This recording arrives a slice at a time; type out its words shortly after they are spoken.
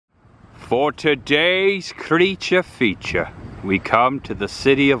For today's creature feature, we come to the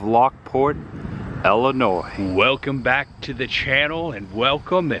city of Lockport, Illinois. Welcome back to the channel, and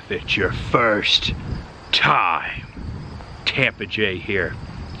welcome if it's your first time. Tampa J here,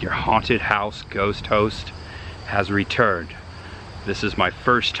 your haunted house ghost host, has returned. This is my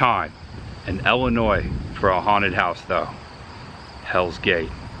first time in Illinois for a haunted house though. Hell's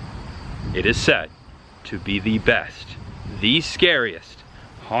Gate. It is said to be the best, the scariest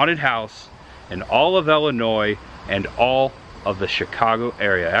haunted house in all of Illinois and all of the Chicago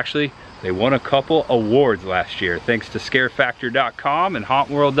area. Actually, they won a couple awards last year thanks to scarefactor.com and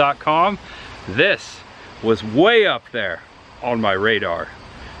hauntworld.com. This was way up there on my radar.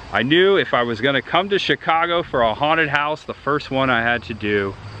 I knew if I was going to come to Chicago for a haunted house, the first one I had to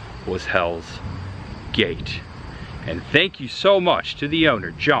do was Hell's Gate. And thank you so much to the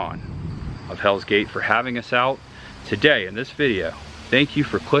owner, John, of Hell's Gate, for having us out today in this video. Thank you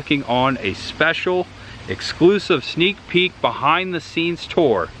for clicking on a special exclusive sneak peek behind the scenes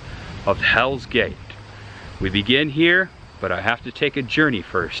tour of Hell's Gate. We begin here, but I have to take a journey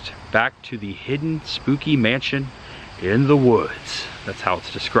first back to the hidden spooky mansion in the woods. That's how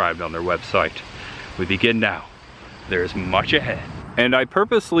it's described on their website. We begin now. There's much ahead. And I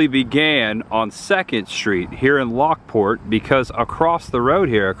purposely began on 2nd Street here in Lockport because across the road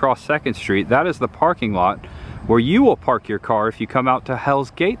here, across 2nd Street, that is the parking lot where you will park your car if you come out to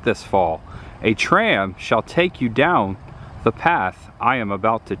Hell's Gate this fall. A tram shall take you down the path I am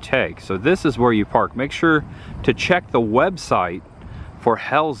about to take. So this is where you park. Make sure to check the website for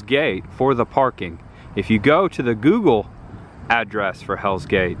Hell's Gate for the parking. If you go to the Google address for Hell's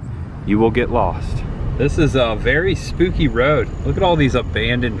Gate, you will get lost. This is a very spooky road. Look at all these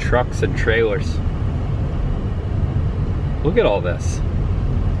abandoned trucks and trailers. Look at all this.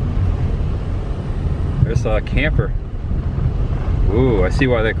 There's a camper. Ooh, I see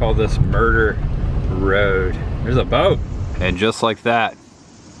why they call this Murder Road. There's a boat. And just like that,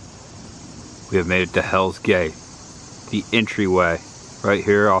 we have made it to Hell's Gate. The entryway right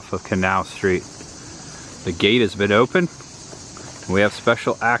here off of Canal Street. The gate has been open. We have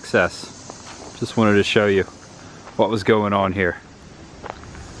special access. Just wanted to show you what was going on here.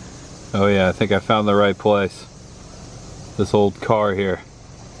 Oh yeah, I think I found the right place. This old car here.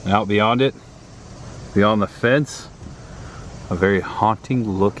 And out beyond it, beyond the fence, a very haunting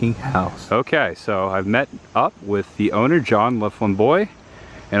looking house. Okay, so I've met up with the owner, John LaFlamboy,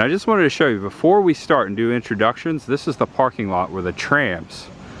 and I just wanted to show you, before we start and do introductions, this is the parking lot where the trams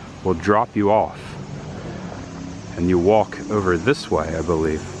will drop you off. And you walk over this way, I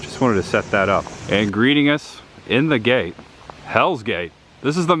believe. Just wanted to set that up. And greeting us in the gate, Hell's Gate.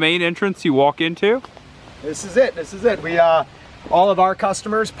 This is the main entrance you walk into? This is it, this is it. We, all of our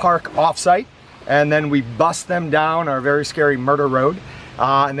customers park off-site, and then we bust them down our very scary Murder Road,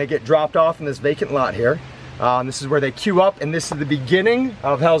 and they get dropped off in this vacant lot here. This is where they queue up, and this is the beginning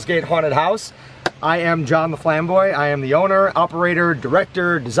of Hell's Gate Haunted House. I am John LaFlamboy. I am the owner, operator,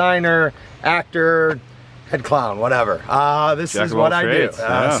 director, designer, actor, head clown, whatever. This is what I do.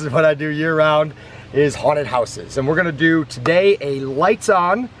 This is what I do year round, is haunted houses. And we're gonna do today a lights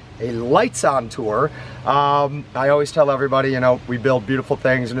on tour. I always tell everybody, you know, we build beautiful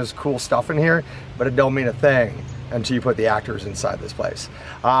things and there's cool stuff in here, but it don't mean a thing until you put the actors inside this place.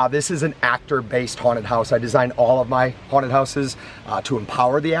 This is an actor-based haunted house. I design all of my haunted houses to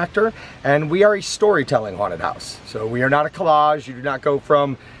empower the actor, and we are a storytelling haunted house. So we are not a collage. You do not go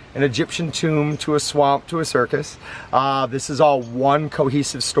from an Egyptian tomb to a swamp to a circus. This is all one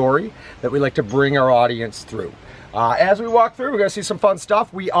cohesive story that we like to bring our audience through. As we walk through, we're gonna see some fun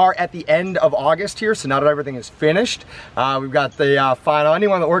stuff. We are at the end of August here, so not everything is finished. We've got the final,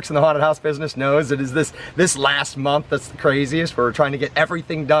 anyone that works in the haunted house business knows it is this last month that's the craziest. We're trying to get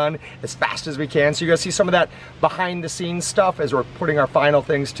everything done as fast as we can. So you're gonna see some of that behind the scenes stuff as we're putting our final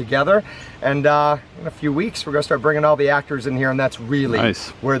things together. And in a few weeks, we're gonna start bringing all the actors in here, and that's really nice,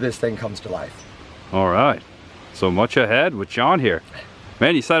 where this thing comes to life. All right, so much ahead with John here.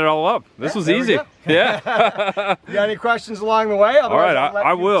 Man, you set it all up. This was easy. Yeah. You got any questions along the way? All right,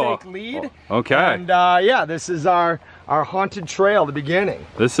 I will. Take lead. Okay. And yeah, this is our haunted trail, the beginning.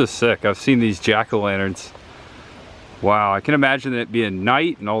 This is sick. I've seen these jack-o'-lanterns. Wow, I can imagine it being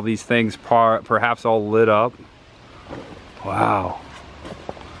night and all these things perhaps all lit up. Wow.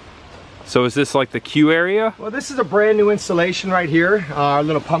 So is this like the queue area? Well, this is a brand new installation right here, our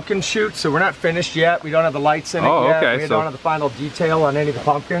little pumpkin chute. So we're not finished yet. We don't have the lights in it yet. Okay. We don't have the final detail on any of the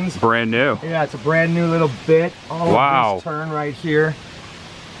pumpkins. Brand new. Yeah, it's a brand new little bit. Wow. This turn right here.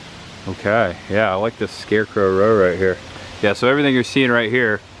 Okay, yeah, I like this scarecrow row right here. Yeah, so everything you're seeing right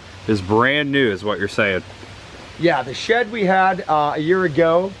here is brand new is what you're saying. Yeah, the shed we had a year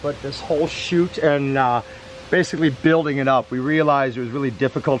ago, but this whole shoot and basically building it up, we realized it was really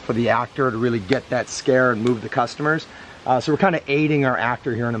difficult for the actor to really get that scare and move the customers. So we're kind of aiding our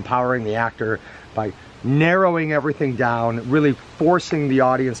actor here and empowering the actor by narrowing everything down, really forcing the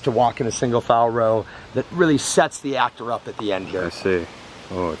audience to walk in a single file row that really sets the actor up at the end here. I see.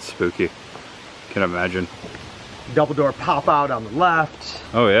 Oh, it's spooky. Can imagine. Double door pop out on the left.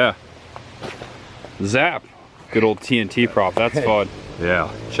 Oh yeah. Zap. Good old TNT prop. That's fun. Yeah.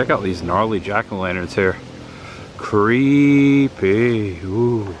 Check out these gnarly jack-o'-lanterns here. Creepy.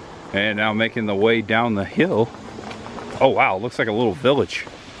 Ooh. And now making the way down the hill. Oh wow, looks like a little village.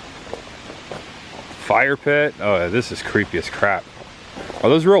 Fire pit. Oh, this is creepy as crap. Are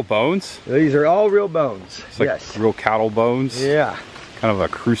those real bones? These are all real bones. It's like yes. Real cattle bones. Yeah. Kind of a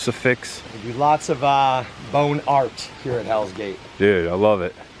crucifix. We do lots of bone art here at HellsGate. Dude, I love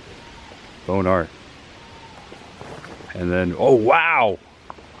it. Bone art. And then, oh wow!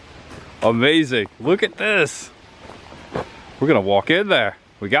 Amazing. Look at this. We're gonna walk in there.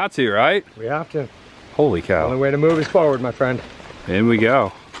 We got to, right? We have to. Holy cow. The only way to move is forward, my friend. In we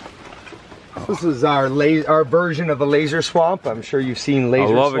go. This is our version of the laser swamp. I'm sure you've seen laser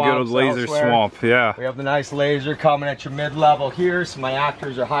swamps. I love a good old laser swamp, yeah. We have the nice laser coming at your mid-level here, so my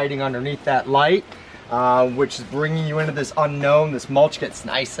actors are hiding underneath that light, which is bringing you into this unknown. This mulch gets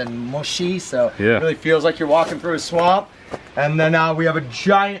nice and mushy, so it really feels like you're walking through a swamp. And then we have a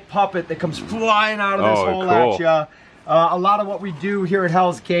giant puppet that comes flying out of this hole at you. A lot of what we do here at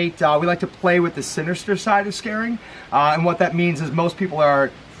HellsGate, we like to play with the sinister side of scaring. And what that means is most people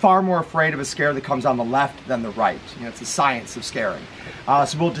are far more afraid of a scare that comes on the left than the right. You know, it's the science of scaring.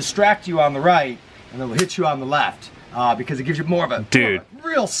 So we'll distract you on the right, and then we'll hit you on the left because it gives you more of a,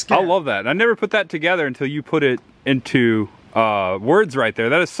 real scare. I love that. I never put that together until you put it into words right there.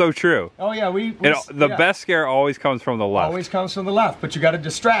 That is so true. Oh yeah, the best scare always comes from the left. Always comes from the left, but you got to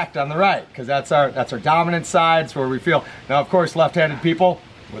distract on the right because that's our dominant side. It's where we feel. Now, of course, left-handed people.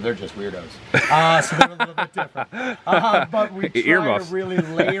 Well, they're just weirdos, so they're a little bit different. But we try to really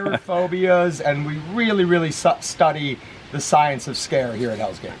layer phobias, and we really study the science of scare here at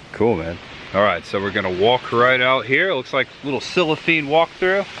HellsGate. Cool, man. All right, so we're gonna walk right out here. It looks like a little cellophane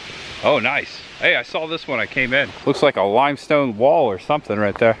walkthrough. Oh, nice. Hey, I saw this when I came in. Looks like a limestone wall or something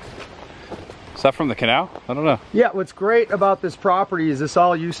right there. Is that from the canal? I don't know. Yeah, what's great about this property is this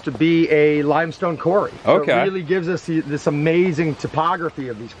all used to be a limestone quarry. So okay. It really gives us this amazing topography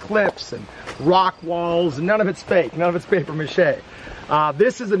of these cliffs and rock walls, and none of it's fake, none of it's paper mache.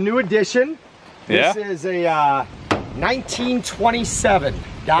 This is a new addition. This is a 1927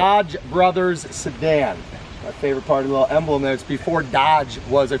 Dodge Brothers sedan. My favorite part of the little emblem there, it's before Dodge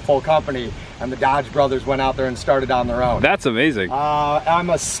was a full company and the Dodge brothers went out there and started on their own. That's amazing. I'm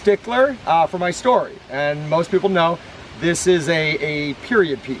a stickler for my story, and most people know this is a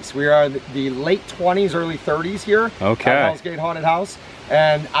period piece. We are the late 20s, early 30s here at HellsGate Haunted House,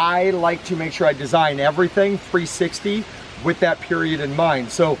 and I like to make sure I design everything 360 with that period in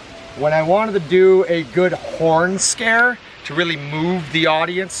mind. So when I wanted to do a good horn scare to really move the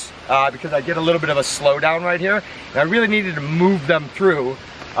audience, because I get a little bit of a slowdown right here, and I really needed to move them through,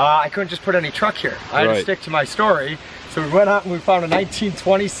 I couldn't just put any truck here. I had to stick to my story. So we went out and we found a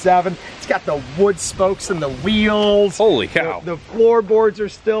 1927. It's got the wood spokes and the wheels. Holy cow. The floorboards are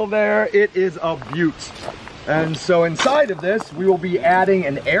still there. It is a beaut. And so inside of this, we will be adding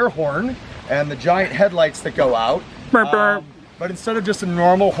an air horn and the giant headlights that go out. But instead of just a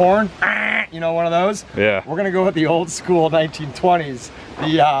normal horn, you know, one of those, we're gonna go with the old school 1920s.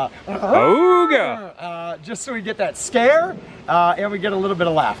 The just so we get that scare and we get a little bit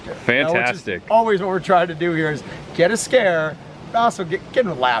of laughter. Fantastic. You know, which is always what we're trying to do here is get a scare, but also get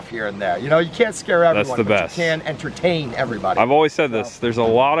a laugh here and there. You know, you can't scare everyone, that's the best. But you can entertain everybody. I've always said this, there's a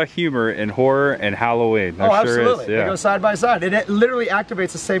lot of humor in horror and Halloween. There absolutely. Sure is. They go side by side. It literally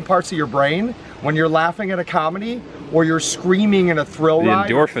activates the same parts of your brain when you're laughing at a comedy or you're screaming in a thrill ride.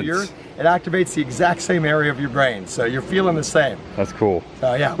 The endorphins. It activates the exact same area of your brain, so you're feeling the same. That's cool.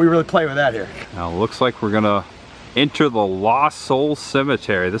 So yeah, we really play with that here. Now it looks like we're gonna enter the Lost Soul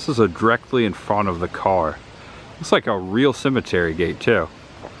Cemetery. This is directly in front of the car. Looks like a real cemetery gate too.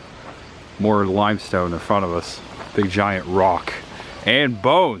 More limestone in front of us. Big giant rock. And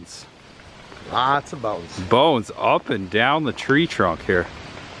bones. Lots of bones. Bones up and down the tree trunk here.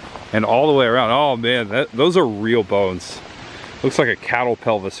 And all the way around. Oh man, those are real bones. Looks like a cattle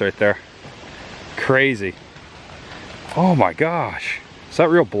pelvis right there. Crazy. Oh my gosh. Is that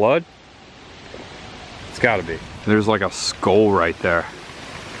real blood? It's gotta be. There's like a skull right there.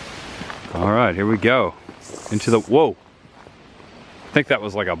 All right, here we go. Into the, whoa. I think that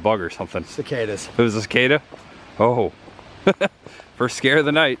was like a bug or something. Cicadas. It was a cicada? Oh, first scare of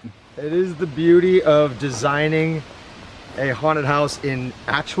the night. It is the beauty of designing a haunted house in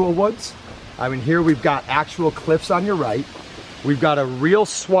actual woods. I mean, here we've got actual cliffs on your right. We've got a real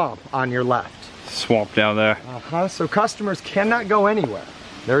swamp on your left. Swamp down there. So customers cannot go anywhere.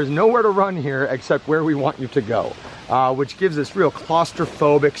 There is nowhere to run here except where we want you to go, which gives this real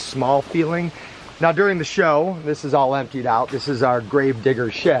claustrophobic, small feeling. Now during the show, this is all emptied out. This is our grave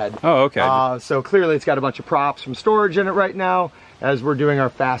digger shed. Oh, okay. So clearly it's got a bunch of props from storage in it right now as we're doing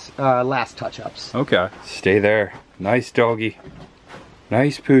our last touch-ups. Okay, stay there. Nice doggy.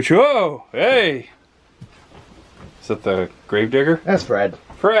 Nice pooch. Whoa, hey. Is that the gravedigger? That's Fred.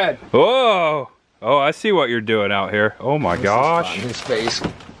 Fred. Whoa. Oh, I see what you're doing out here. Oh my gosh. His face.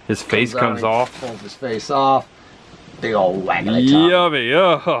 His face comes off. Pulls his face off. Big old waggly tongue. Yummy.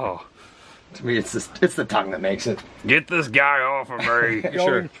 Oh. To me, it's the tongue that makes it. Get this guy off of me.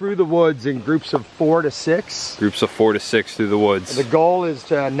 Going through the woods in groups of 4 to 6. Groups of 4 to 6 through the woods. The goal is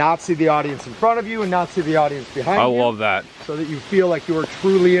to not see the audience in front of you and not see the audience behind you. I love that. So that you feel like you are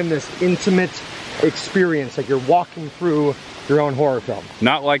truly in this intimate experience, like you're walking through your own horror film.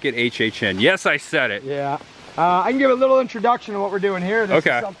 Not like at HHN. Yes, I said it. Yeah. I can give a little introduction to what we're doing here. This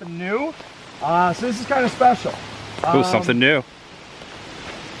is something new. So this is kind of special. Something new.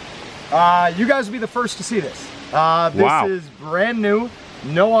 You guys will be the first to see this. This is brand new.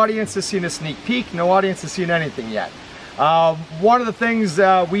 No audience has seen a sneak peek. No audience has seen anything yet. One of the things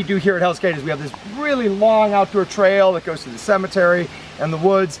we do here at HellsGate is we have this really long outdoor trail that goes to the cemetery and the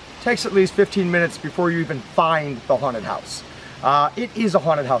woods. It takes at least 15 minutes before you even find the haunted house. It is a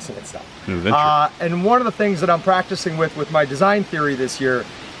haunted house in itself. And one of the things that I'm practicing with my design theory this year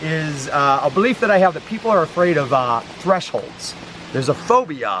is a belief that I have that people are afraid of thresholds. There's a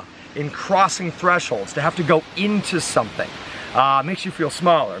phobia in crossing thresholds, to have to go into something. Makes you feel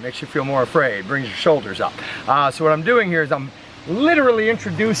smaller, makes you feel more afraid, brings your shoulders up. So what I'm doing here is I'm literally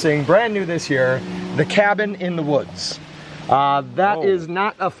introducing, brand new this year, the cabin in the woods. That is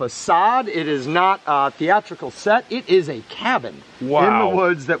not a facade, it is not a theatrical set, it is a cabin in the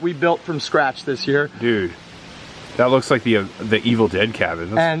woods that we built from scratch this year. Dude, that looks like the Evil Dead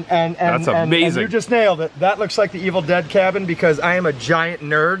cabin. That's amazing. And you just nailed it. That looks like the Evil Dead cabin because I am a giant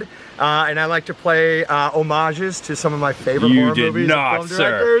nerd and I like to play homages to some of my favorite horror movies and film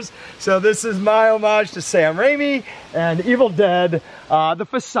directors. So this is my homage to Sam Raimi and Evil Dead, the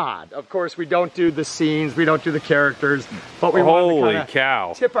facade. Of course, we don't do the scenes, we don't do the characters, but we want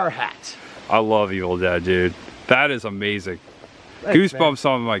to tip our hat. I love Evil Dead, dude. That is amazing. Thanks, goosebumps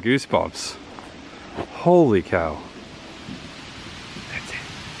on my goosebumps. Holy cow. That's it.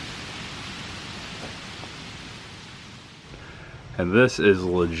 And this is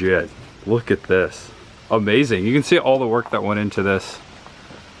legit. Look at this. Amazing. You can see all the work that went into this.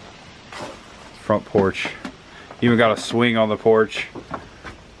 Front porch. Even got a swing on the porch.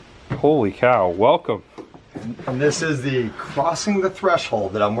 Holy cow. Welcome. And this is the crossing the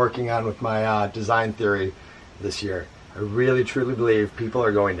threshold that I'm working on with my design theory this year. I really truly believe people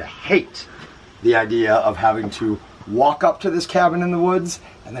are going to hate the idea of having to walk up to this cabin in the woods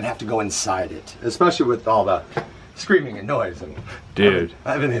and then have to go inside it, especially with all the screaming and noise and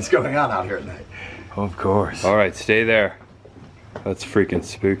everything's going on out here at night. Of course. All right, stay there. That's freaking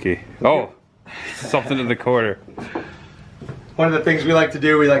spooky. Oh, something in the corner. One of the things we like to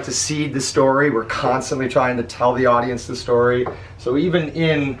do, we like to seed the story. We're constantly trying to tell the audience the story. So even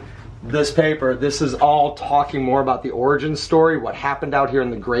in this paper, this is all talking more about the origin story, what happened out here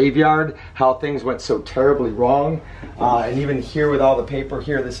in the graveyard, how things went so terribly wrong. And even here with all the paper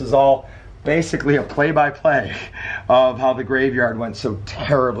here, this is all basically a play-by-play of how the graveyard went so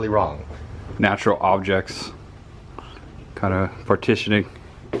terribly wrong. Natural objects, kind of partitioning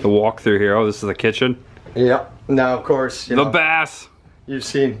the walkthrough here. Oh, this is the kitchen. Yep. Now, of course, the bass. You've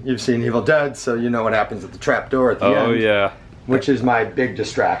seen Evil Dead, so you know what happens at the trap door at the end. Oh yeah. Which is my big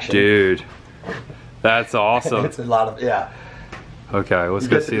distraction. Dude, that's awesome. It's a lot of, Okay, let's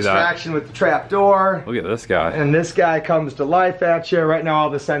go see that. You get the distraction with the trap door. Look at this guy. And this guy comes to life at you. Right now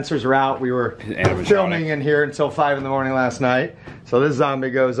all the sensors are out. We were filming in here until 5 in the morning last night. So this zombie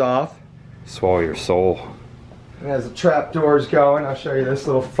goes off. Swallow your soul. And as the trap door's going, I'll show you this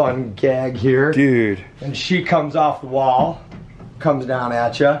little fun gag here. Dude. And she comes off the wall, comes down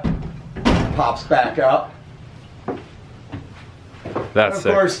at you, pops back up. That's and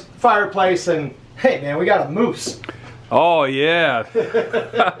of course, fireplace, and hey man, we got a moose. Oh yeah.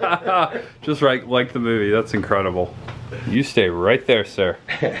 Just right like the movie. That's incredible. You stay right there, sir.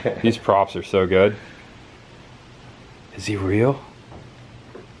 These props are so good. Is he real?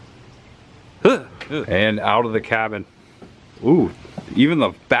 And out of the cabin. Ooh, even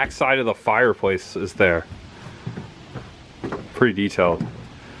the backside of the fireplace is there. pretty detailed.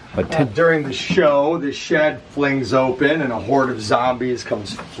 During the show, the shed flings open and a horde of zombies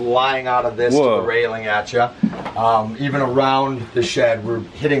comes flying out of this to the railing at you. Even around the shed, we're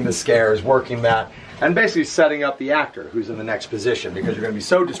hitting the scares, working that, and basically setting up the actor who's in the next position, because you're going to be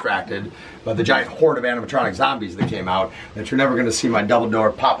so distracted by the giant horde of animatronic zombies that came out that you're never going to see my double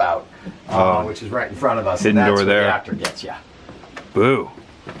door pop out, which is right in front of us. Hidden and that's door where there. The actor gets you. Boo.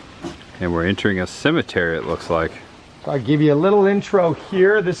 And we're entering a cemetery, it looks like. So I'll give you a little intro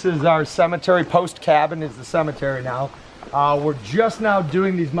here. This is our cemetery. Post cabin is the cemetery now. We're just now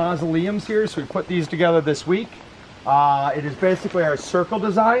doing these mausoleums here, so we put these together this week. It is basically our circle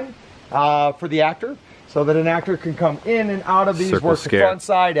design for the actor, so that an actor can come in and out of these, work the front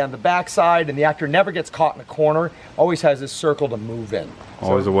side and the back side, and the actor never gets caught in a corner, always has this circle to move in.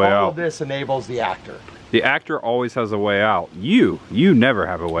 Always a way out. All of this enables the actor. The actor always has a way out. You never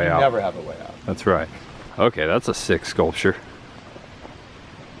have a way out. You never have a way out. That's right. Okay, that's a sick sculpture.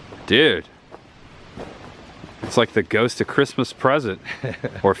 Dude. It's like the ghost of Christmas present.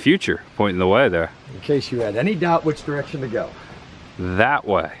 Or future, pointing the way there. In case you had any doubt which direction to go. That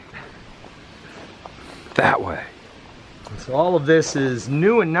way. That way. So all of this is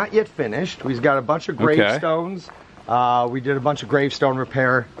new and not yet finished. We've got a bunch of gravestones. We did a bunch of gravestone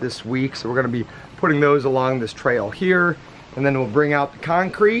repair this week, so we're going to be putting those along this trail here. And then we'll bring out the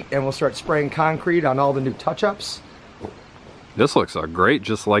concrete and we'll start spraying concrete on all the new touch-ups. This looks great,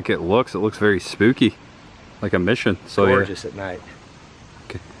 just like it looks. It looks very spooky, like a mission. So gorgeous at night.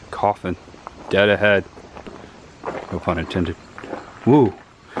 Okay. Coffin, dead ahead. No pun intended. Woo!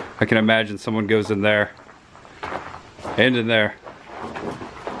 I can imagine someone goes in there, and in there.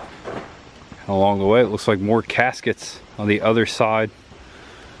 Along the way, it looks like more caskets on the other side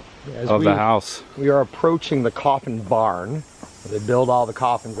of the house. We are approaching the coffin barn, where they build all the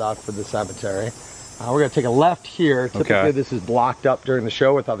coffins out for the cemetery. We're going to take a left here. Typically this is blocked up during the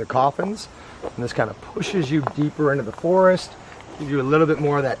show with other coffins, and this kind of pushes you deeper into the forest, gives you a little bit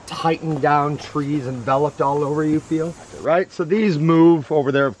more of that tightened down trees enveloped all over you feel. Right, so these move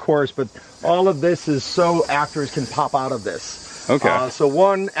over there of course, but all of this is so actors can pop out of this. Okay. So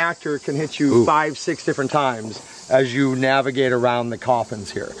one actor can hit you 5, 6 different times as you navigate around the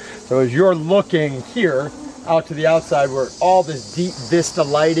coffins here. So as you're looking here out to the outside where all this deep vista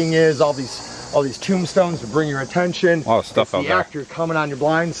lighting is, all these tombstones to bring your attention. Oh, stuff out there. The actor coming on your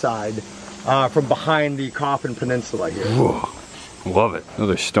blind side from behind the coffin peninsula here. Whoa. Love it.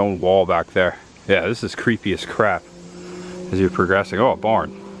 Another stone wall back there. Yeah, this is creepy as crap as you're progressing. Oh, a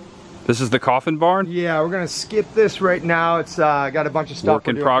barn. This is the coffin barn? Yeah, we're gonna skip this right now. It's got a bunch of stuff work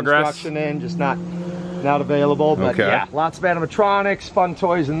in progress. Construction in, just not available. But yeah, lots of animatronics, fun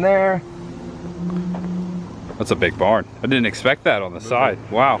toys in there. That's a big barn. I didn't expect that on the side.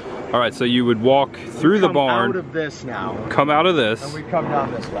 Wow. All right, so you would walk through the barn. Come out of this now. Come out of this. And we come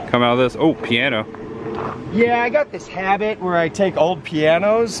down this way. Come out of this. Oh, piano. Yeah, I got this habit where I take old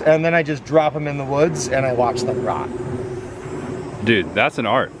pianos and then I just drop them in the woods and I watch them rot. Dude, that's an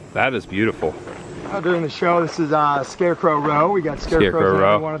art. That is beautiful. During the show, this is Scarecrow Row. We got scarecrows in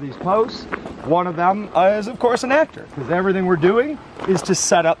every one of these posts. One of them is, of course, an actor, because everything we're doing is to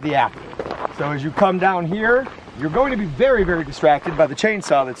set up the actor. So as you come down here, you're going to be very, very distracted by the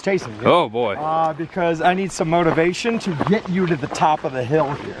chainsaw that's chasing you. Oh boy. Because I need some motivation to get you to the top of the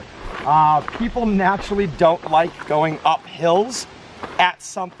hill here. People naturally don't like going up hills at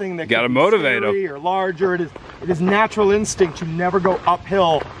something that gotta motivate them or larger. It is natural instinct to never go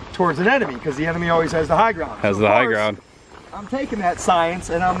uphill towards an enemy, because the enemy always has the high ground. Has the high ground. I'm taking that science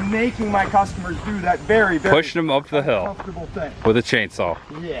and I'm making my customers do that very, very pushing them up the hill comfortable thing with a chainsaw.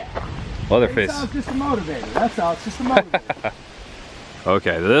 Yeah. Leatherface. It's just a motivator. That's all. It's just a motivator.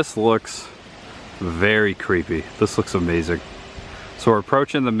 Okay, this looks very creepy. This looks amazing. So we're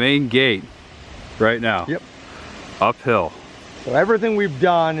approaching the main gate right now. Yep. Uphill. So everything we've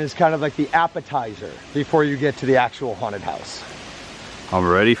done is kind of like the appetizer before you get to the actual haunted house. I'm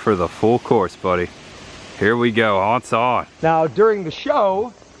ready for the full course, buddy. Here we go, it's on. Now during the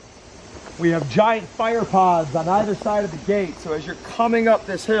show, we have giant fire pods on either side of the gate. So as you're coming up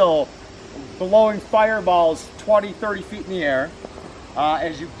this hill, blowing fireballs 20, 30 feet in the air.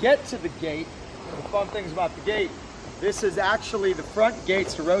 As you get to the gate, the fun things about the gate, this is actually the front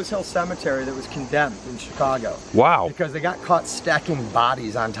gates to Rose Hill Cemetery that was condemned in Chicago. Wow. Because they got caught stacking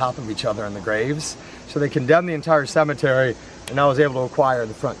bodies on top of each other in the graves. So they condemned the entire cemetery, and I was able to acquire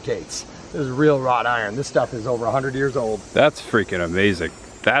the front gates. This is real wrought iron. This stuff is over 100 years old. That's freaking amazing.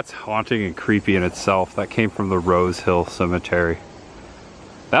 That's haunting and creepy in itself. That came from the Rose Hill Cemetery.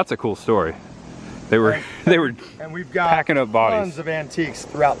 That's a cool story. They were And we've got packing up bodies. tons of antiques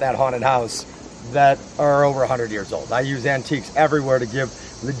throughout that haunted house. that are over 100 years old. I use antiques everywhere to give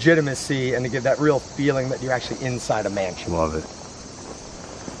legitimacy and to give that real feeling that you're actually inside a mansion. Love it.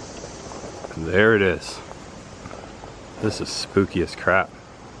 There it is. This is spooky as crap.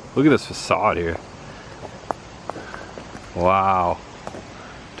 Look at this facade here. Wow.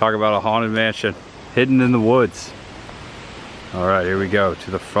 Talk about a haunted mansion hidden in the woods. All right, here we go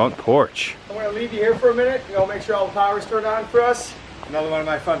to the front porch. I'm gonna leave you here for a minute. You know, make sure all the power's turned on for us. Another one of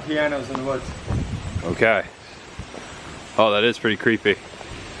my fun pianos in the woods. Okay. Oh, that is pretty creepy.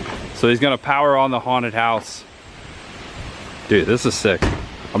 So he's gonna power on the haunted house. Dude, this is sick.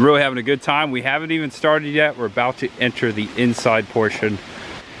 I'm really having a good time. We haven't even started yet. We're about to enter the inside portion.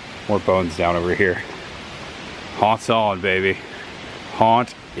 More bones down over here. Haunt's on, baby.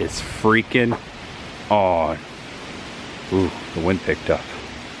 Haunt is freaking on. Ooh, the wind picked up.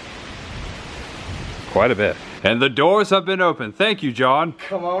 Quite a bit. And the doors have been opened. Thank you, John.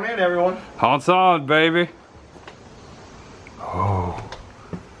 Come on in, everyone. Haunt's on, baby. Oh,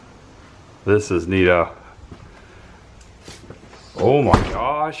 this is neato. Oh my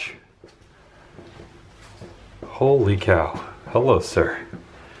gosh. Holy cow. Hello, sir.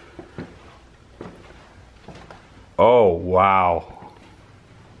 Oh, wow.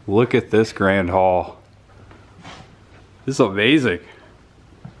 Look at this grand hall. This is amazing.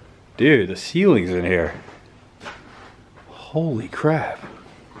 Dude, the ceiling's in here. Holy crap.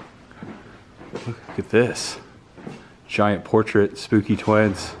 Look at this. Giant portrait, spooky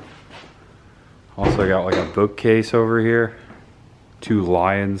twins. Also got like a bookcase over here. 2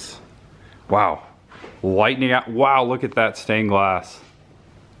 lions. Wow. Lightning out. Wow, look at that stained glass.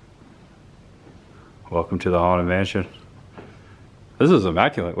 Welcome to the Haunted Mansion. This is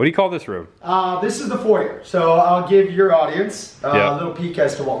immaculate. What do you call this room? This is the foyer. So I'll give your audience a little peek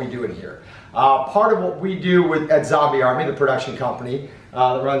as to what we do in here. Part of what we do at Zombie Army, the production company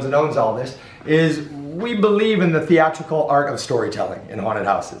that runs and owns all this, is we believe in the theatrical art of storytelling in haunted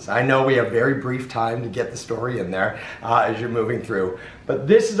houses. I know we have very brief time to get the story in there as you're moving through, but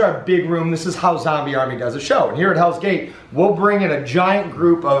this is our big room. This is how Zombie Army does a show. And here at Hell's Gate, we'll bring in a giant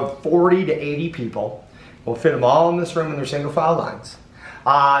group of 40 to 80 people. We'll fit them all in this room in their single file lines.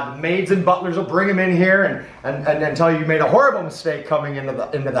 The maids and butlers will bring them in here and tell you you made a horrible mistake coming into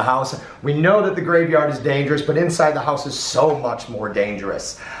the house. We know that the graveyard is dangerous, but inside the house is so much more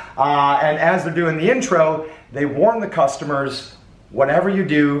dangerous. And as they're doing the intro, they warn the customers, whatever you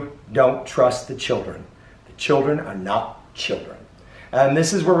do, don't trust the children. The children are not children. And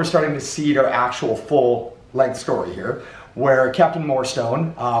this is where we're starting to seed our actual full-length story here, where Captain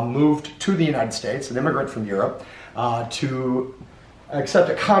Moorstone moved to the United States, an immigrant from Europe, to accept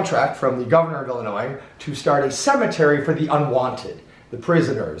a contract from the governor of Illinois to start a cemetery for the unwanted, the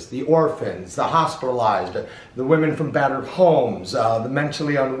prisoners, the orphans, the hospitalized, the women from battered homes, the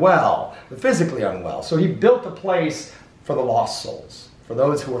mentally unwell, the physically unwell. So he built a place for the lost souls, for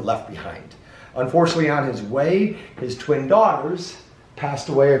those who were left behind. Unfortunately, on his way, his twin daughters passed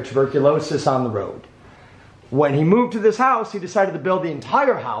away of tuberculosis on the road. When he moved to this house, he decided to build the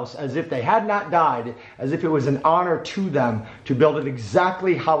entire house as if they had not died, as if it was an honor to them to build it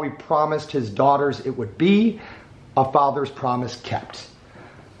exactly how he promised his daughters it would be, a father's promise kept.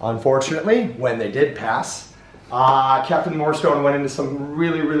 Unfortunately, when they did pass, Captain Moorstone went into some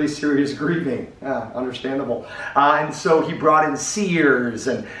really serious grieving, understandable. And so he brought in seers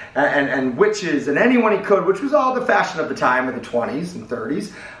and witches and anyone he could, which was all the fashion of the time in the 20s and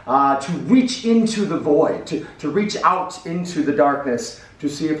 30s, to reach into the void, to reach out into the darkness to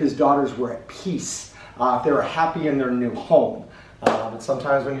see if his daughters were at peace, if they were happy in their new home. But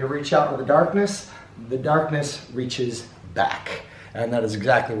sometimes when you reach out into the darkness reaches back. And that is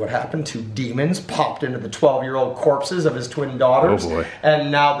exactly what happened. 2 demons popped into the 12-year-old corpses of his twin daughters. Oh boy.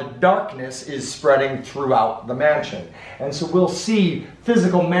 And now the darkness is spreading throughout the mansion. And so we'll see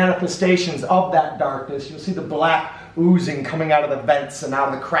physical manifestations of that darkness. You'll see the black oozing coming out of the vents and out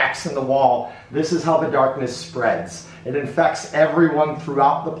of the cracks in the wall. This is how the darkness spreads. It infects everyone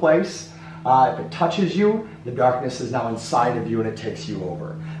throughout the place. If it touches you, the darkness is now inside of you and it takes you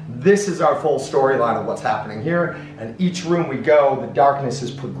over. This is our full storyline of what's happening here, and each room we go, the darkness is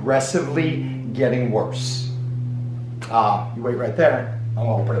progressively getting worse. You wait right there, I'm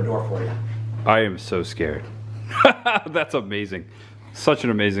gonna open a door for you. I am so scared. That's amazing. Such an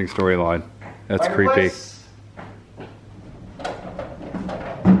amazing storyline. That's creepy.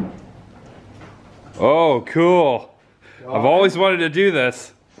 Oh, cool. I've always wanted to do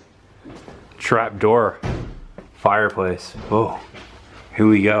this. Trap door. Fireplace. Oh, here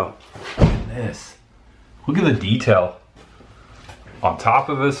we go. Look at this. Look at the detail. On top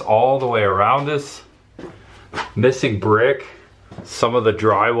of us, all the way around us. Missing brick. Some of the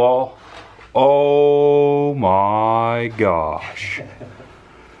drywall. Oh my gosh.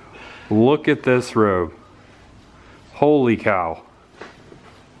 Look at this room. Holy cow.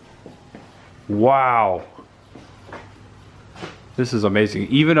 Wow. This is amazing.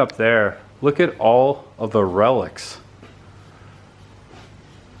 Even up there, look at all of the relics.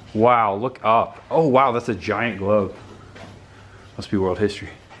 Wow, look up. Oh wow, that's a giant globe. Must be world history.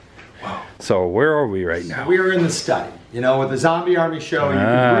 Wow. So where are we right now? We're in the study. You know, with the Zombie Army show, you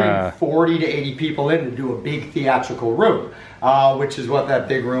can bring 40 to 80 people in to do a big theatrical room, which is what that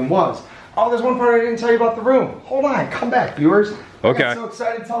big room was. Oh, there's one part I didn't tell you about the room. Hold on, come back, viewers. Okay. I'm so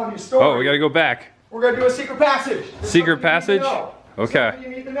excited telling you a story. Oh, we gotta go back. We're gonna do a secret passage. Secret passage? Okay. Something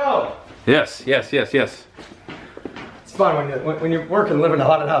you need to know. Yes, yes, yes, yes. It's fun when you work and live in a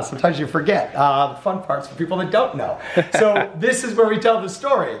haunted house. Sometimes you forget the fun parts for people that don't know. So this is where we tell the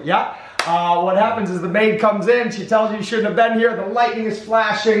story, yeah? What happens is the maid comes in, she tells you you shouldn't have been here, the lightning is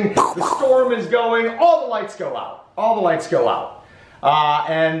flashing, the storm is going, all the lights go out. All the lights go out.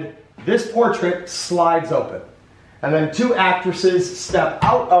 And this portrait slides open. And then two actresses step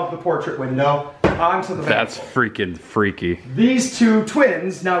out of the portrait window onto the That's freaking freaky. These two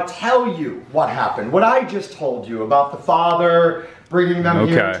twins now tell you what happened. What I just told you about the father bringing them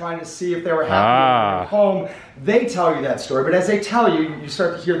here, trying to see if they were happy at home. They tell you that story, but as they tell you, you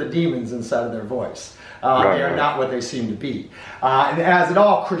start to hear the demons inside of their voice. They are not what they seem to be. And as it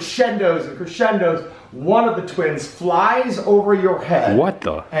all crescendos and crescendos, one of the twins flies over your head. What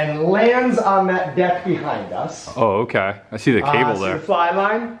the? And lands on that deck behind us. Oh, okay. I see the cable there. The fly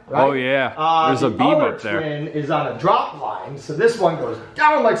line, right? Oh, yeah. There's a beam up there. The other twin is on a drop line, so this one goes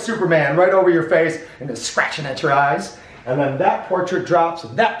down like Superman right over your face and is scratching at your eyes. And then that portrait drops,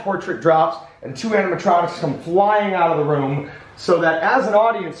 and that portrait drops, and two animatronics come flying out of the room, so that as an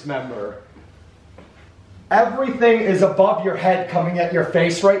audience member, everything is above your head coming at your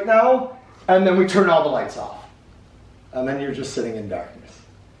face right now, and then we turn all the lights off. And then you're just sitting in darkness.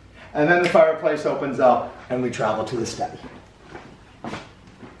 And then the fireplace opens up, and we travel to the study.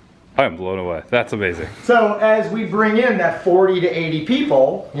 I am blown away. That's amazing. So as we bring in that 40 to 80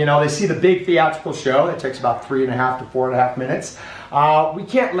 people, you know, they see the big theatrical show. It takes about 3.5 to 4.5 minutes. We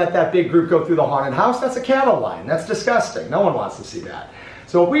can't let that big group go through the haunted house. That's a cattle line. That's disgusting. No one wants to see that.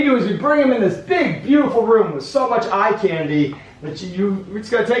 So what we do is we bring them in this big, beautiful room with so much eye candy that it's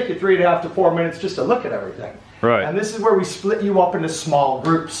going to take you 3.5 to 4 minutes just to look at everything. Right. And this is where we split you up into small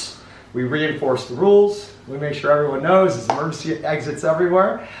groups. We reinforce the rules. We make sure everyone knows there's emergency exits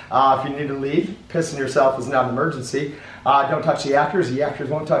everywhere. If you need to leave, pissing yourself is not an emergency. Don't touch the actors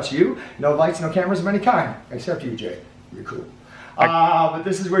won't touch you. No lights, no cameras of any kind, except you, Jay. You're cool. But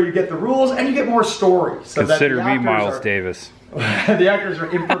this is where you get the rules and you get more stories. So consider me Miles Davis. The actors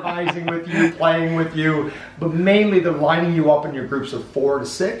are improvising with you, playing with you, but mainly they're lining you up in your groups of 4 to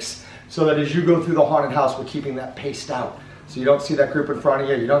 6, so that as you go through the haunted house, we're keeping that paced out. So you don't see that group in front of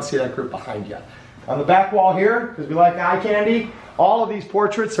you, you don't see that group behind you. On the back wall here, because we like eye candy, all of these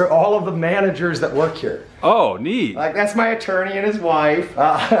portraits are all of the managers that work here. Oh, neat. Like that's my attorney and his wife.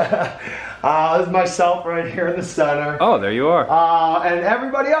 This is myself right here in the center. Oh, there you are. And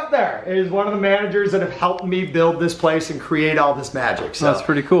everybody up there is one of the managers that have helped me build this place and create all this magic. So that's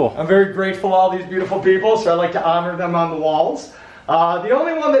pretty cool. I'm very grateful to all these beautiful people, so I like to honor them on the walls. The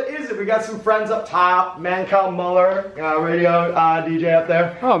only one that isn't, we got some friends up top. Mancow Muller, radio DJ up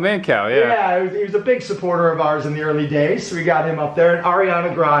there. Oh, Mancow, yeah. Yeah, he was a big supporter of ours in the early days, so we got him up there. And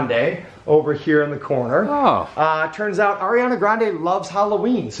Ariana Grande over here in the corner. Oh. Turns out Ariana Grande loves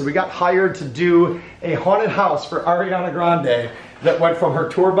Halloween, so we got hired to do a haunted house for Ariana Grande that went from her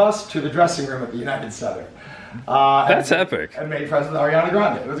tour bus to the dressing room at the United Center. That's epic. And made friends with Ariana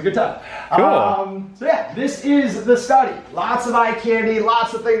Grande. It was a good time. Cool. So yeah, this is the study. Lots of eye candy,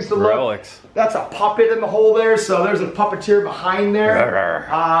 lots of things to Relics. look. That's a puppet in the hole there, so there's a puppeteer behind there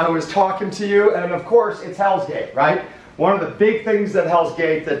who is talking to you. And of course, it's HellsGate, right? One of the big things at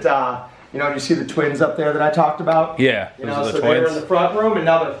HellsGate that, you know, you see the twins up there that I talked about? Yeah, you those know, are the so twins. they were in the front room, and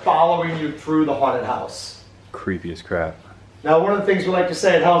now they're following you through the haunted house. Creepy as crap. Now, one of the things we like to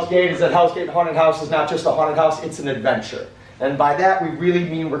say at HellsGate is that HellsGate Haunted House is not just a haunted house, it's an adventure. And by that, we really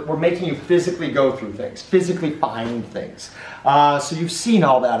mean we're making you physically go through things, physically find things. So you've seen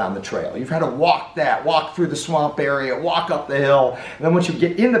all that on the trail. You've had to walk through the swamp area, walk up the hill. And then once you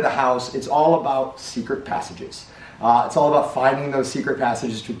get into the house, it's all about secret passages. It's all about finding those secret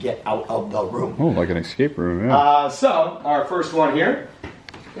passages to get out of the room. Oh, like an escape room, yeah. So, our first one here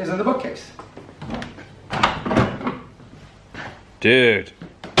is in the bookcase. Dude.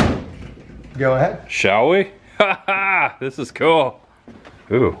 Go ahead. Shall we? Haha, this is cool.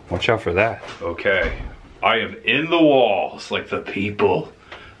 Ooh, watch out for that. Okay, I am in the walls like the people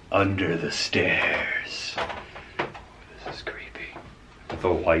under the stairs. This is creepy. With the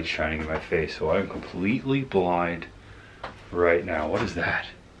light shining in my face, so I'm completely blind right now. What is that?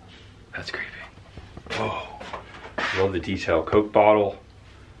 That's creepy. Whoa. Love the detail. Coke bottle,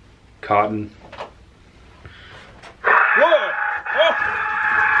 cotton. Whoa! Oh,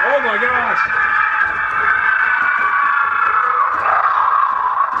 oh my gosh!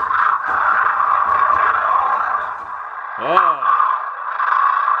 Oh.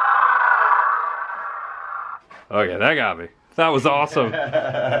 Okay, that got me. That was awesome.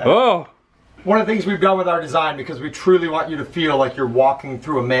 Oh. One of the things we've done with our design, because we truly want you to feel like you're walking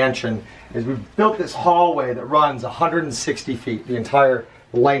through a mansion, is we've built this hallway that runs 160 feet, the entire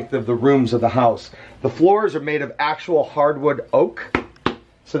length of the rooms of the house. The floors are made of actual hardwood oak,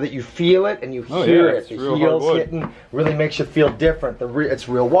 so that you feel it and you hear it. The heels hitting really makes you feel different. It's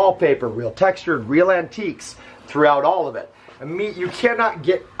real wallpaper, real textured, real antiques throughout all of it. You cannot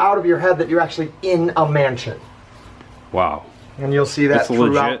get out of your head that you're actually in a mansion. Wow. And you'll see that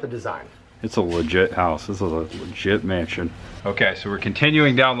throughout the design. It's a legit house. This is a legit mansion. Okay, so we're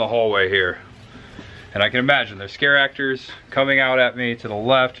continuing down the hallway here. And I can imagine there's scare actors coming out at me to the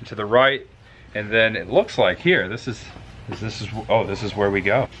left and to the right. And then it looks like here, this is where we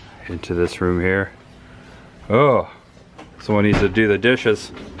go. Into this room here. Oh, someone needs to do the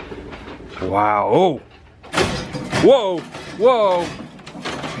dishes. Wow, oh. Whoa, whoa.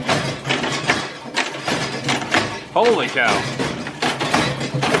 Holy cow.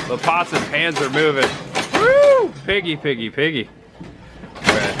 The pots and pans are moving. Woo! Piggy, piggy, piggy.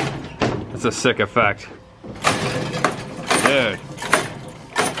 Okay. That's a sick effect. Dude.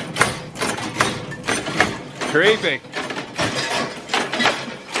 Creepy.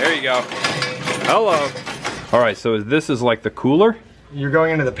 There you go. Hello. All right, so this is like the cooler? You're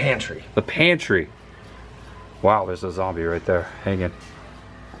going into the pantry. The pantry. Wow, there's a zombie right there hanging.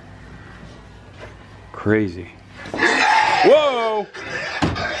 Crazy. Whoa!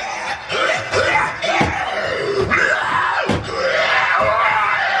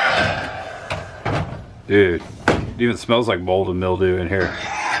 Dude, it even smells like mold and mildew in here.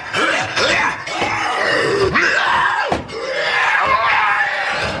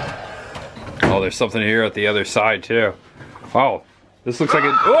 Oh, there's something here at the other side too. Wow, this looks like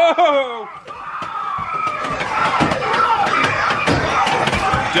a... Whoa!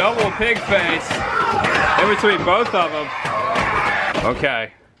 Double pig face in between both of them.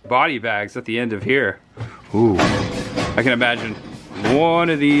 Okay, body bags at the end of here. Ooh, I can imagine one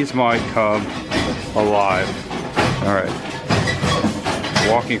of these might come alive. All right,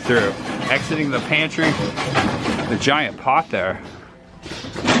 walking through, exiting the pantry. The giant pot there.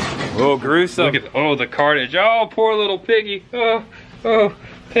 Oh, gruesome. Look at, oh, the carnage. Oh, poor little piggy. Oh, oh,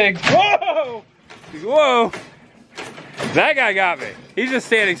 pig. Whoa, whoa. That guy got me. He's just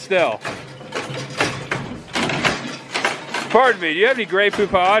standing still. Pardon me, do you have any Grey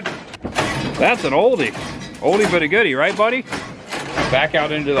Poupon? That's an oldie. Oldie but a goodie, right, buddy? Back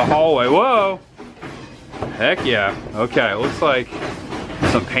out into the hallway. Whoa. Heck yeah. Okay, looks like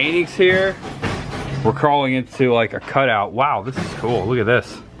some paintings here. We're crawling into like a cutout. Wow, this is cool. Look at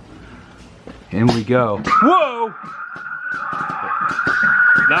this. In we go. Whoa!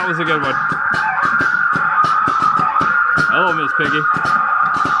 That was a good one. Hello, Miss Piggy.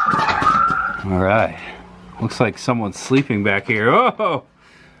 All right. Looks like someone's sleeping back here. Oh!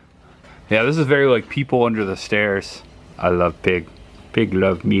 Yeah, this is very like people under the stairs. I love pig. Pig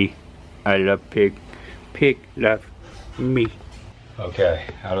love me. I love pig. Pig love me. Okay,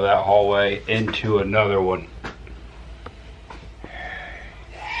 out of that hallway into another one.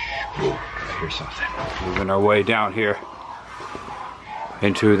 I hear something. Moving our way down here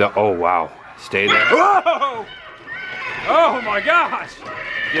into the, oh wow. Stay there. Whoa! Oh my gosh!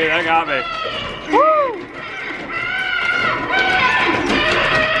 Dude, that got me. Woo!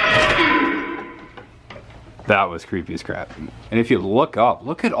 That was creepy as crap. And if you look up,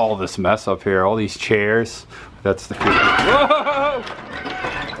 look at all this mess up here, all these chairs. That's the creepy. Whoa!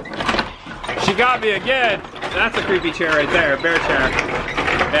 She got me again. That's a creepy chair right there, bear chair.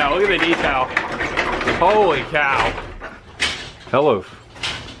 Yeah, look at the detail. Holy cow. Hello.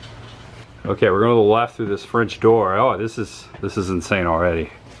 Okay, we're going to the left through this French door. Oh, this is insane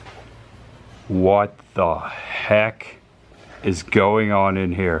already. What the heck is going on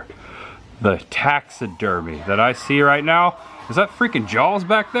in here? The taxidermy that I see right now. Is that freaking Jaws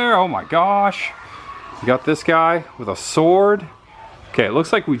back there? Oh my gosh. You got this guy with a sword. Okay, it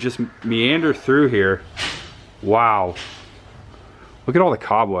looks like we just meander through here. Wow. Look at all the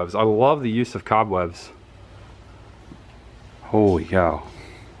cobwebs. I love the use of cobwebs. Holy cow.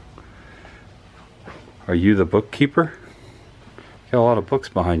 Are you the bookkeeper? Got a lot of books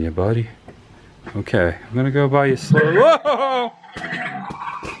behind you, buddy. Okay, I'm gonna go by you slow. Whoa!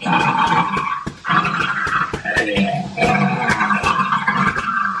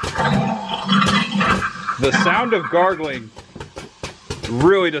 The sound of gargling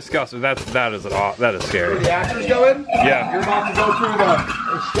really disgusting. That is scary. Where the actors go in? Yeah. You're about to go through the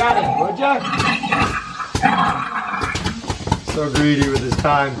shouting, would ya? So greedy with his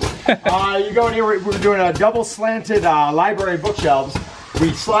time. You go in here, we're doing a double slanted library bookshelves.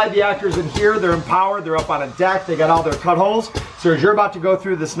 We slide the actors in here, they're empowered, they're up on a deck, they got all their cut holes. So as you're about to go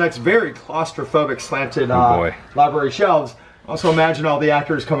through this next very claustrophobic slanted library shelves, also imagine all the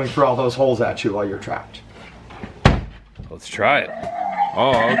actors coming through all those holes at you while you're trapped. Let's try it.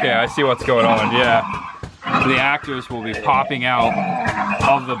 Oh, okay, I see what's going on, yeah. The actors will be popping out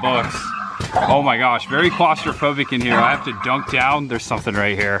of the books. Oh my gosh, very claustrophobic in here. I have to dunk down. There's something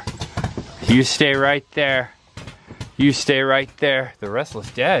right here. You stay right there. You stay right there. The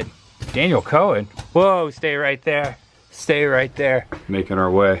Restless Dead. Daniel Cohen. Whoa, stay right there. Stay right there. Making our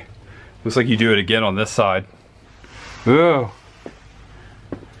way. Looks like you do it again on this side. Whoa.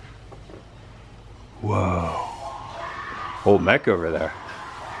 Whoa. Old mech over there.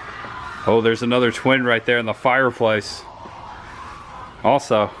 Oh, there's another twin right there in the fireplace.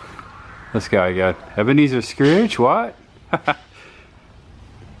 Also, this guy again. Ebenezer Scrooge, what?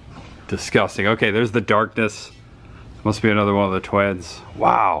 Disgusting. Okay, there's the darkness. Must be another one of the twins.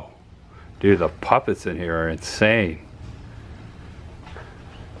 Wow. Dude, the puppets in here are insane.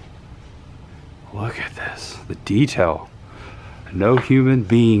 Look at this. The detail. No human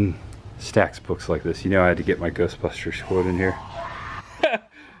being stacks books like this. You know I had to get my Ghostbusters quote in here.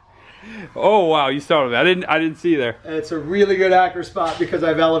 Oh wow, you started. I didn't see there. It's a really good actor spot because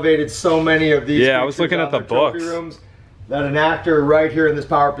I've elevated so many of these. Yeah, I was looking at the books. Rooms that an actor right here in this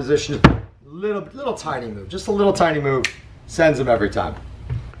power position, little tiny move, just a little tiny move, sends him every time.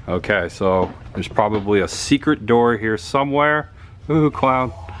 Okay, so there's probably a secret door here somewhere. Ooh,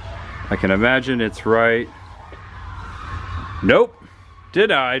 clown. I can imagine it's right. Nope,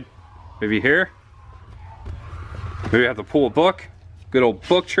 denied. Maybe here? Maybe I have to pull a book? Good old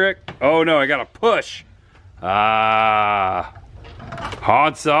book trick. Oh no, I gotta push. Ah.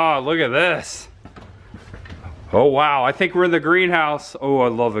 Hansa, look at this. Oh wow, I think we're in the greenhouse. Oh, I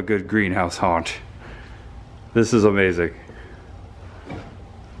love a good greenhouse haunt. This is amazing.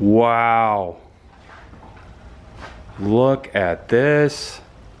 Wow. Look at this.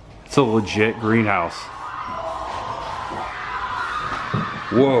 It's a legit greenhouse.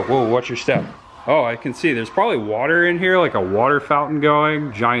 Whoa, whoa, watch your step. Oh, I can see there's probably water in here, like a water fountain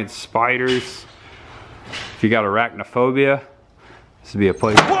going, giant spiders. If you got arachnophobia, this would be a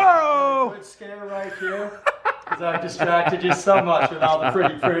place. Whoa! Good scare right here, because I distracted you so much with all the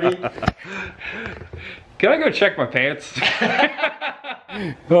pretty. Can I go check my pants?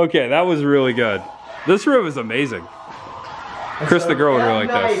 Okay, that was really good. This room is amazing. Chris, the girl would really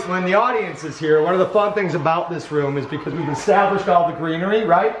like this. When the audience is here, one of the fun things about this room is because we've established all the greenery,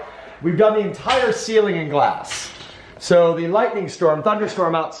 right? We've done the entire ceiling in glass. So the lightning storm,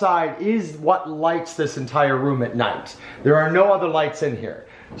 thunderstorm outside is what lights this entire room at night. There are no other lights in here.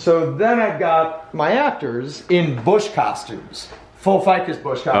 So then I've got my actors in bush costumes, full ficus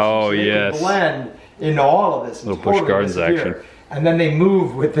bush costumes. Oh, so they yes. can blend into all of this. Little Busch Gardens action. And then they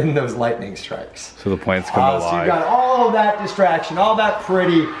move within those lightning strikes. So the plants come alive. So you've got all of that distraction, all that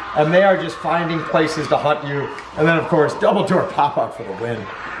pretty, and they are just finding places to hunt you. And then of course, double door pop-up for the win.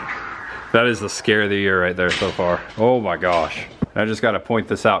 That is the scare of the year right there so far. Oh my gosh. I just gotta point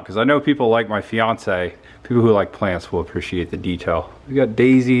this out because I know people like my fiance, people who like plants will appreciate the detail. We've got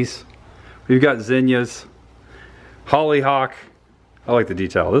daisies, we've got zinnias, hollyhock. I like the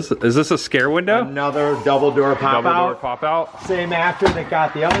detail. Is this a scare window? Another double door pop Double out. door pop out. Same actor that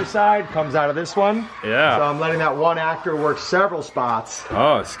got the other side comes out of this one. Yeah. So I'm letting that one actor work several spots.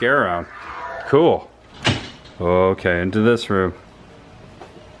 Oh, scare around. Cool. Okay, into this room.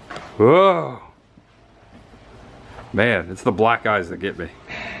 Whoa. Man, it's the black eyes that get me.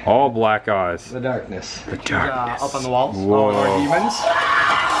 All black eyes. The darkness. The darkness. Up on the walls. Whoa. All our demons.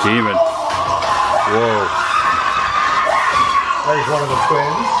 Demon. Whoa. There's one of the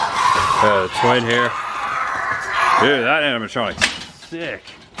twins. Twin here. Dude, that animatronic's sick.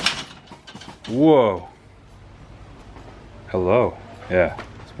 Whoa. Hello. Yeah,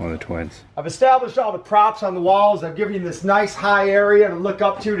 it's one of the twins. I've established all the props on the walls. I've given you this nice high area to look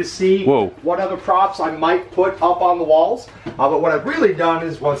up to see what other props I might put up on the walls. But what I've really done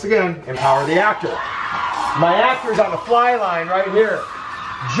is, once again, empower the actor. My actor's on the fly line right here.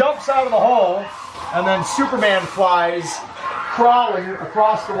 Jumps out of the hole, and then Superman flies crawling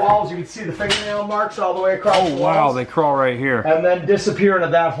across the walls. You can see the fingernail marks all the way across the walls. Oh wow, they crawl right here. And then disappear into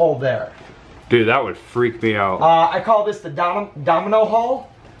that hole there. Dude, that would freak me out. I call this the domino hole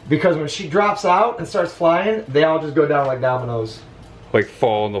because when she drops out and starts flying, they all just go down like dominoes. Like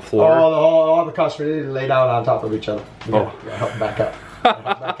fall on the floor? Oh, all the customers lay down on top of each other. Yeah, help them back up.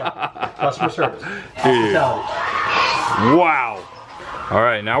 Customer service. Hospitality. Wow. All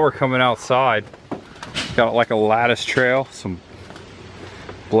right, now we're coming outside. Got like a lattice trail, some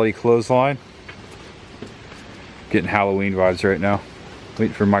bloody clothesline. Getting Halloween vibes right now.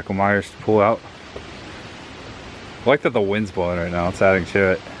 Waiting for Michael Myers to pull out. I like that the wind's blowing right now. It's adding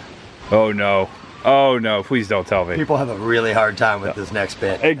to it. Oh no. Oh no, please don't tell me. People have a really hard time with this next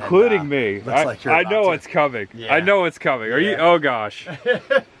bit. Including me. I know it's coming. Yeah. I know it's coming. Are you? Oh gosh.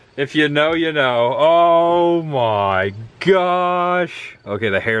 If you know, you know. Oh my gosh. Okay,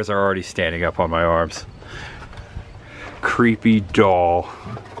 the hairs are already standing up on my arms. Creepy doll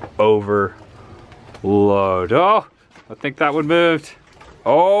overload. Oh, I think that one moved.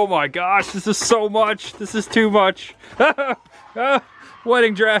 Oh my gosh, this is so much. This is too much.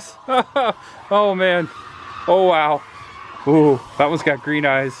 Wedding dress. Oh man. Oh wow. Ooh, that one's got green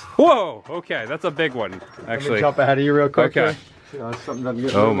eyes. Whoa, okay, that's a big one, actually. Let me jump ahead of you real quick. Okay.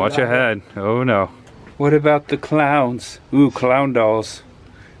 Oh, much ahead. Oh no. What about the clowns? Ooh, clown dolls.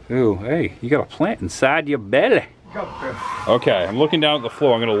 Ooh, hey, you got a plant inside your belly. Okay, I'm looking down at the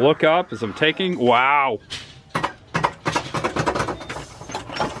floor. I'm gonna look up as I'm taking, wow.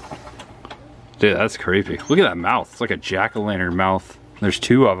 Dude, that's creepy. Look at that mouth. It's like a jack-o'-lantern mouth. There's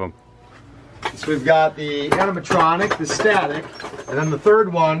two of them. So we've got the animatronic, the static, and then the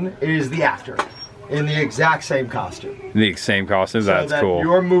third one is the actor in the exact same costume. The same costume, that's cool.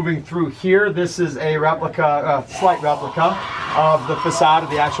 You're moving through here. This is a replica, slight replica of the facade of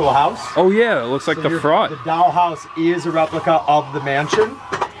the actual house. Oh yeah, it looks like the front. The dollhouse is a replica of the mansion.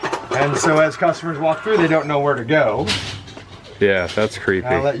 And so as customers walk through, they don't know where to go. Yeah, that's creepy.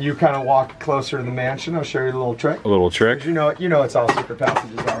 I'll let you kind of walk closer to the mansion. I'll show you a little trick. A little trick? You know it's all secret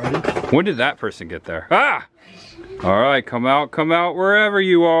passages already. When did that person get there? Ah! All right, come out wherever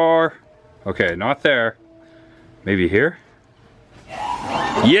you are. Okay, not there. Maybe here?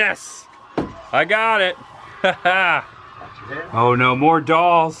 Yes! I got it! Oh no, more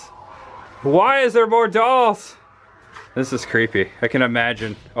dolls. Why is there more dolls? This is creepy. I can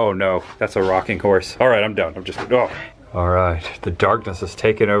imagine. Oh no, that's a rocking horse. All right, I'm done. I'm just, oh. All right, the darkness is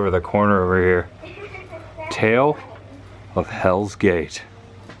taking over the corner over here. Tale of Hell's Gate.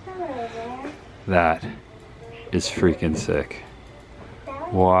 That is freaking sick.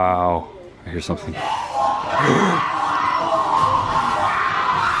 Wow. I hear something.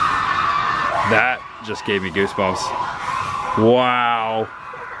 That just gave me goosebumps. Wow.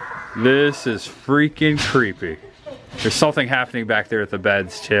 This is freaking creepy. There's something happening back there at the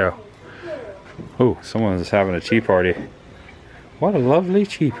beds too. Oh, someone is having a tea party. What a lovely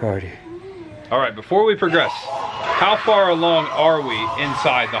tea party. All right, before we progress, how far along are we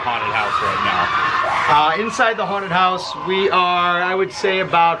inside the haunted house right now? Inside the haunted house, we are, I would say,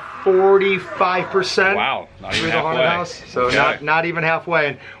 about 45%. Wow, not even through the halfway. haunted house. So okay. not even halfway.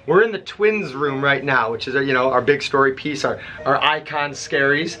 And we're in the twins room right now, which is our big story piece. Our icon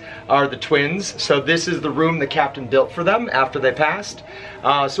scaries are the twins. So this is the room the captain built for them after they passed.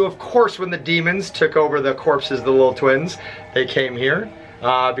 So of course, when the demons took over the corpses of the little twins, they came here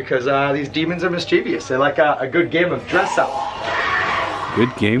because these demons are mischievous. They like a good game of dress up.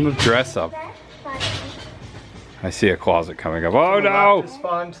 Good game of dress up. I see a closet coming up. Oh no! To the left is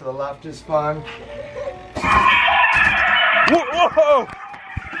fun. To the left is fun. Whoa! Whoa.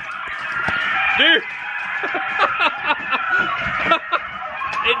 Dude!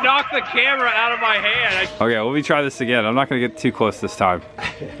 It knocked the camera out of my hand. Okay, let me try this again. I'm not gonna get too close this time.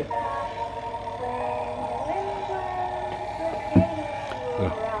 Let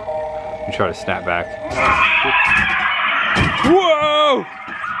me try to snap back. Whoa!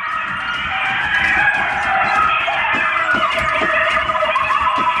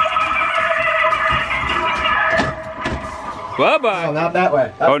 Bye-bye. No, not that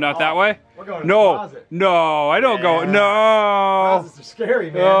way. Oh, not that way? We're going to the closet. No, I don't go. No. Closets are scary,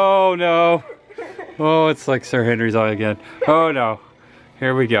 man. Oh, no. Oh, it's like Sir Henry's eye again. Oh, no.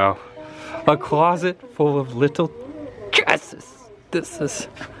 Here we go. A closet full of little dresses. This is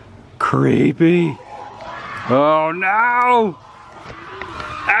creepy. Oh, no.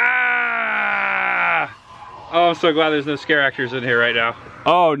 Ah! Oh, I'm so glad there's no scare actors in here right now.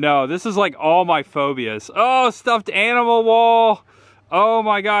 Oh no, this is like all my phobias. Oh, stuffed animal wall. Oh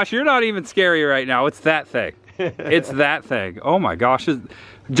my gosh, you're not even scary right now. It's that thing. It's that thing. Oh my gosh.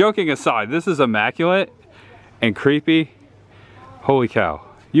 Joking aside, this is immaculate and creepy Holy cow.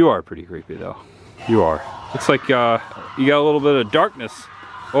 You are pretty creepy though. You are. Looks like you got a little bit of darkness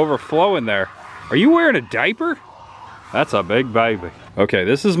overflowing there. Are you wearing a diaper? That's a big baby. Okay,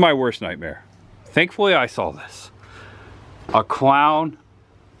 this is my worst nightmare. Thankfully I saw this. A clown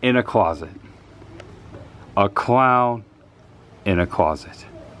in a closet. A clown in a closet.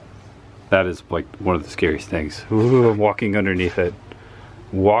 That is like one of the scariest things. Ooh, I'm walking underneath it.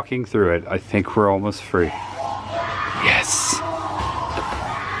 Walking through it. I think we're almost free. Yes.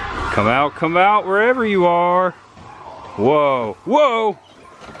 Come out, wherever you are. Whoa, whoa.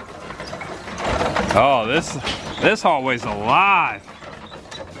 Oh, this hallway's alive.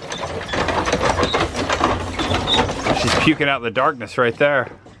 She's puking out the darkness right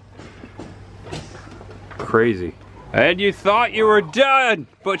there. Crazy. And you thought you were done,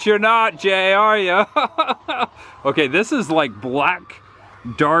 but you're not, Jay, are you? Okay, this is like black,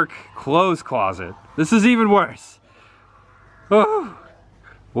 dark clothes closet. This is even worse. Oh,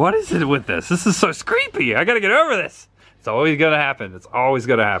 what is it with this? This is so creepy. I gotta get over this. It's always gonna happen. It's always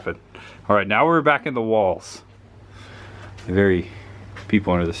gonna happen. All right, now we're back in the walls. Very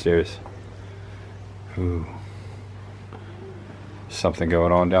people under the stairs. Ooh. Something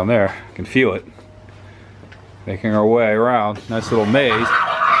going on down there. I can feel it. Making our way around. Nice little maze. Oh,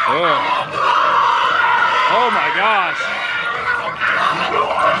 oh my gosh.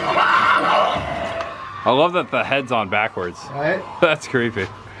 I love that the head's on backwards. Right? That's creepy.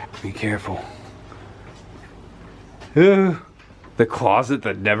 Be careful. Ooh, the closet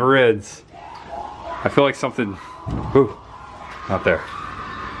that never ends. I feel like something. Ooh, not there.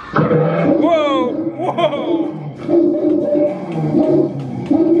 Whoa! Whoa!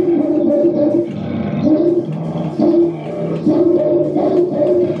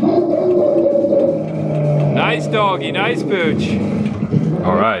 Nice doggy, nice pooch.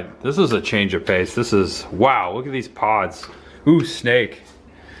 All right, this is a change of pace. This is, wow, look at these pods. Ooh, snake.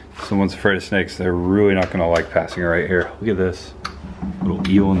 If someone's afraid of snakes, they're really not gonna like passing right here. Look at this, little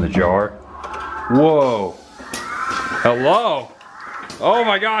eel in the jar. Whoa, hello. Oh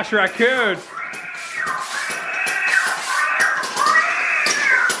my gosh, raccoon.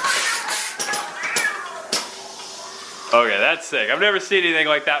 Okay, that's sick. I've never seen anything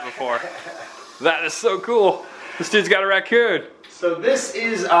like that before. That is so cool. This dude's got a raccoon. So this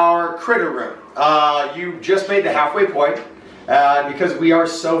is our critter room. You just made the halfway point. Because we are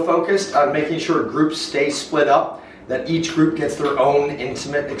so focused on making sure groups stay split up, that each group gets their own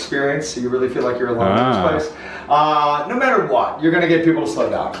intimate experience, so you really feel like you're alone in this place. No matter what, you're gonna get people to slow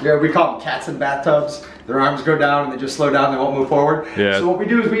down. You know, we call them cats in bathtubs. Their arms go down and they just slow down, they won't move forward. Yeah. So what we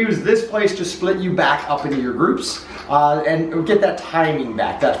do is we use this place to split you back up into your groups and get that timing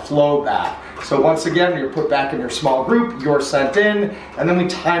back, that flow back. So once again, you're put back in your small group, you're sent in, and then we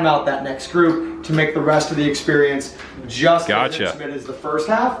time out that next group to make the rest of the experience just as intimate as the first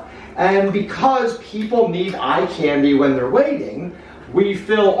half. And because people need eye candy when they're waiting, we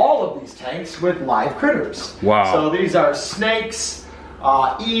fill all of these tanks with live critters. Wow. So these are snakes,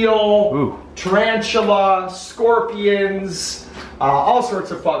 eel, tarantula, scorpions, all sorts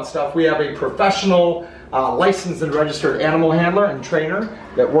of fun stuff. We have a professional licensed and registered animal handler and trainer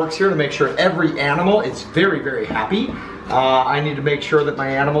that works here to make sure every animal is very, very happy. I need to make sure that my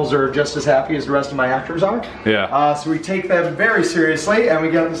animals are just as happy as the rest of my actors are. Yeah. So we take them very seriously, and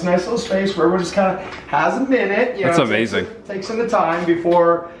we get this nice little space where we're just kind of has a minute. You know, that's amazing. Takes them the time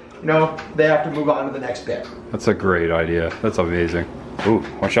before, you know, they have to move on to the next bit. That's a great idea. That's amazing. Ooh,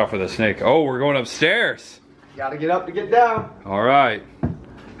 watch out for the snake. Oh, we're going upstairs. You gotta get up to get down. All right.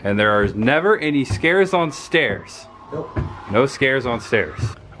 And there are never any scares on stairs. Nope. No scares on stairs.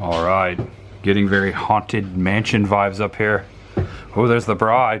 All right. Getting very haunted mansion vibes up here. Oh, there's the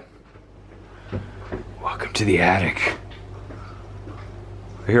bride. Welcome to the attic.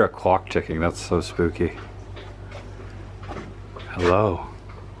 I hear a clock ticking. That's so spooky. Hello.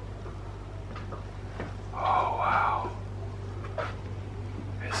 Oh, wow.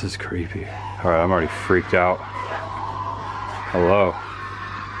 This is creepy. All right, I'm already freaked out. Hello.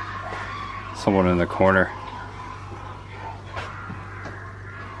 Someone in the corner.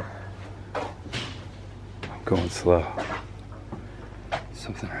 I'm going slow.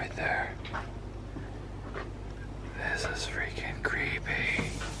 Something right there. This is freaking creepy.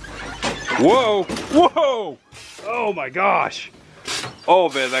 Whoa! Whoa! Oh my gosh! Oh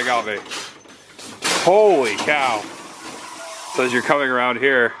man, that got me. Holy cow. So as you're coming around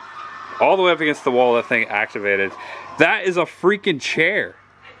here, all the way up against the wall, that thing activated. That is a freaking chair.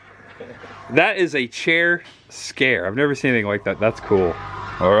 That is a chair scare. I've never seen anything like that. That's cool.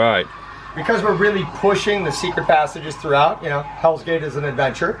 All right. Because we're really pushing the secret passages throughout, you know, HellsGate is an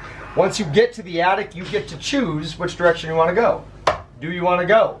adventure. Once you get to the attic, you get to choose which direction you want to go. do you want to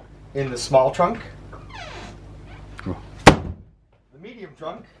go in the small trunk, Oh. the medium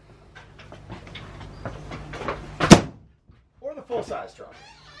trunk, or the full-size trunk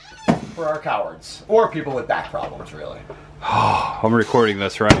for our cowards, or people with back problems, really? I'm recording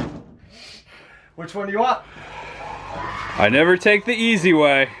this, right? Which one do you want? I never take the easy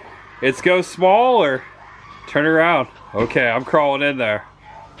way. It's go small or turn around. Okay, I'm crawling in there.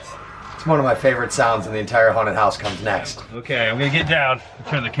 It's one of my favorite sounds in the entire haunted house comes next. Okay, I'm gonna get down. I'll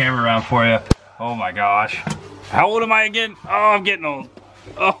turn the camera around for you. Oh my gosh. How old am I again? Oh, I'm getting old.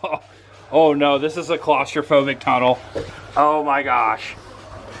 Oh no, this is a claustrophobic tunnel. Oh my gosh.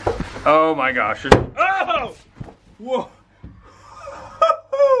 Oh my gosh. Oh! Whoa.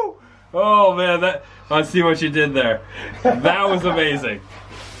 Oh man, I see what you did there. That was amazing.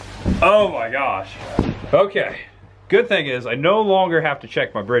 Oh my gosh. Okay. Good thing is I no longer have to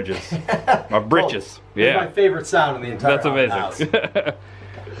check my bridges. My britches. Yeah. That's my favorite sound in the entire That's amazing.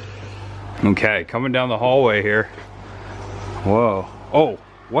 Okay, coming down the hallway here. Whoa. Oh,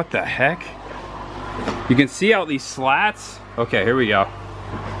 what the heck? You can see out these slats. Okay, here we go.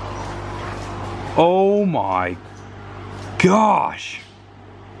 Oh my gosh.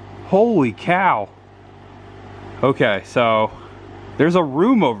 Holy cow. Okay, so there's a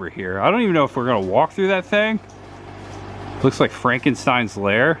room over here. I don't even know if we're gonna walk through that thing. Looks like Frankenstein's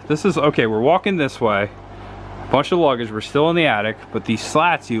lair. This is, okay, we're walking this way. Bunch of luggage, we're still in the attic, but these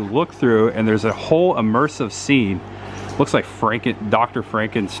slats you look through and there's a whole immersive scene. Looks like Dr.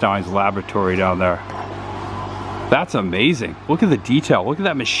 Frankenstein's laboratory down there. That's amazing. Look at the detail. Look at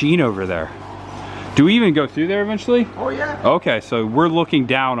that machine over there. Do we even go through there eventually? Oh yeah. Okay, so we're looking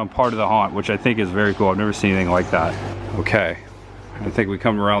down on part of the haunt, which I think is very cool. I've never seen anything like that. Okay, I think we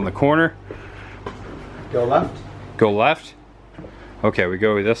come around the corner. Go left. Go left? Okay, we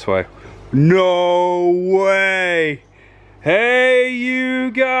go this way. No way! Hey,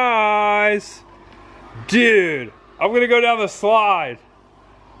 you guys! Dude, I'm gonna go down the slide.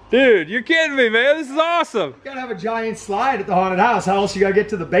 Dude, you're kidding me, man. This is awesome. You gotta have a giant slide at the haunted house. How else you gotta get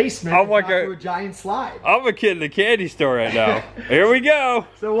to the basement? I'm like a giant slide. I'm a kid in a candy store right now. Here we go.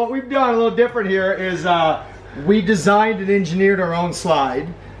 So what we've done a little different here is we designed and engineered our own slide.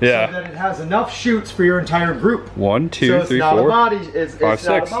 Yeah. So that it has enough chutes for your entire group. 1, 2, so 3, not 4, a body, it's 5, not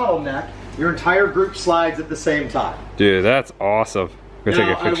 6. a bottleneck. Your entire group slides at the same time. Dude, that's awesome. Go take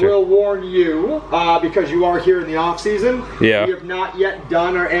a picture. I will warn you, because you are here in the off season. Yeah. We have not yet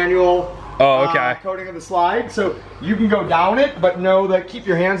done our annual coating of the slide, so you can go down it, but know that keep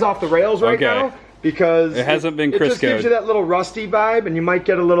your hands off the rails right now, because it hasn't been Criscoed. It just gives you that little rusty vibe, and you might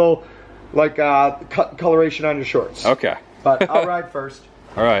get a little like coloration on your shorts. Okay. But I'll ride first.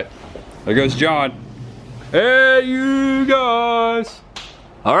 All right. There goes John. Hey, you guys.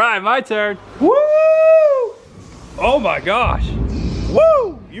 All right, my turn. Woo! Oh my gosh.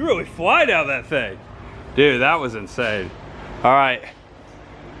 Woo! You really fly down that thing. Dude, that was insane. All right.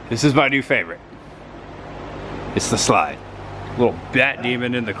 This is my new favorite. It's the slide. Little bat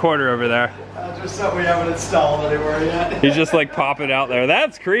demon in the corner over there. Just something we haven't installed anywhere yet. He's just like popping out there.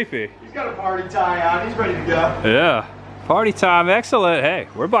 That's creepy. He's got a party tie on. He's ready to go. Yeah. Party time. Excellent. Hey,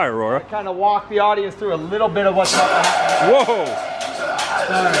 we're by Aurora. Kind of walk the audience through a little bit of what's about to happen. Whoa.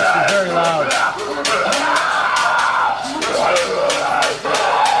 Sorry, it's very loud.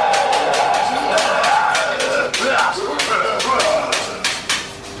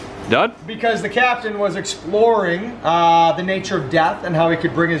 Done? Because the captain was exploring the nature of death and how he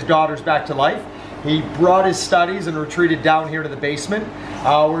could bring his daughters back to life. He brought his studies and retreated down here to the basement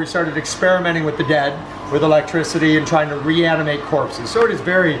where he started experimenting with the dead, with electricity and trying to reanimate corpses. So it is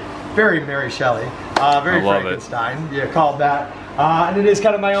very, very Mary Shelley, very Frankenstein, you called that. And it is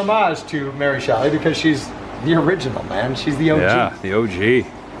kind of my homage to Mary Shelley because she's the original, man. She's the OG. Yeah, the OG.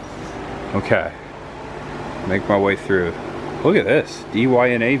 Okay. Make my way through. Look at this.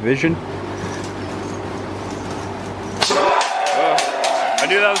 DYNA vision. Oh, I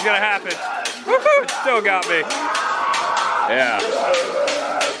knew that was going to happen. Woohoo! It still got me. Yeah.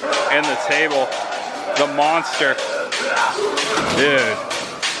 And the table. The monster. Dude.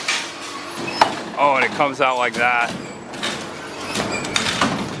 Oh, and it comes out like that.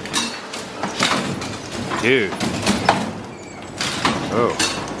 Dude. Oh.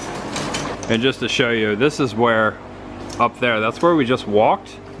 And just to show you, this is where, up there, that's where we just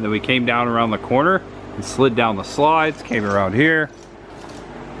walked. And then we came down around the corner and slid down the slides, came around here.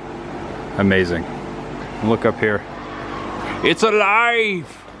 Amazing. Look up here. It's alive!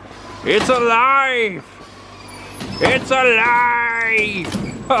 It's alive! It's alive!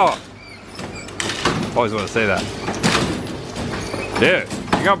 Oh. Always want to say that. Dude,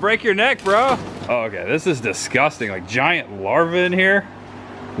 you're gonna break your neck, bro. Oh, okay, this is disgusting. Like giant larvae in here.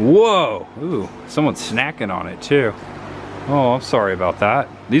 Whoa. Ooh, someone's snacking on it too. Oh, I'm sorry about that.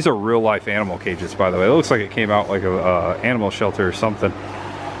 These are real life animal cages, by the way. It looks like it came out like a animal shelter or something.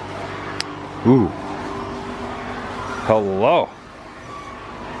 Ooh. Hello.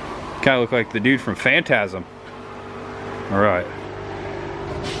 Kind of look like the dude from Phantasm. All right.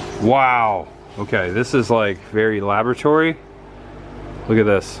 Wow. Okay, this is like very laboratory. Look at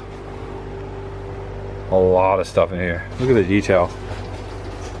this. A lot of stuff in here. Look at the detail.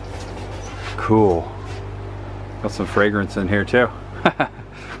 Cool. Got some fragrance in here too.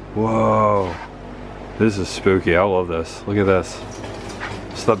 Whoa. This is spooky. I love this. Look at this.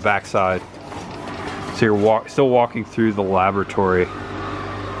 It's the backside. So you're still walking through the laboratory.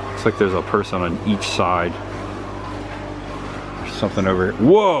 Looks like there's a person on each side. There's something over here.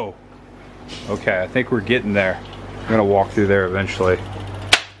 Whoa! Okay, I think we're getting there. I'm gonna walk through there eventually.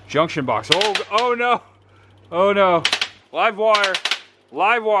 Junction box. Oh no! Oh no! Live wire!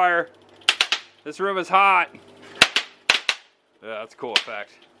 Live wire! This room is hot. Yeah, that's a cool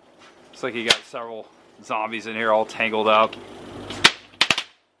effect. Looks like you got several zombies in here all tangled up.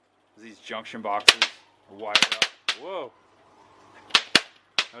 These junction boxes are wired up. Whoa!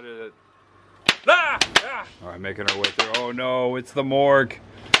 How did it? Ah! Ah! All right, making our way through. Oh no, it's the morgue.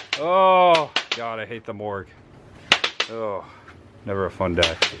 Oh God, I hate the morgue. Oh, never a fun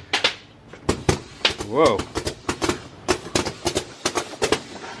day. Whoa.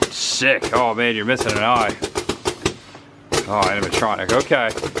 Sick. Oh man, you're missing an eye. Oh, animatronic. Okay.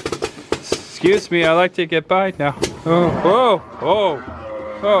 Excuse me, I like to get by now. Oh, whoa, oh,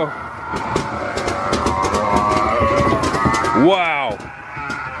 oh. Wow.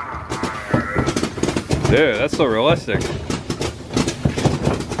 Dude, that's so realistic.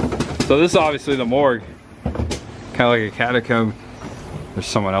 So this is obviously the morgue. Kind of like a catacomb. There's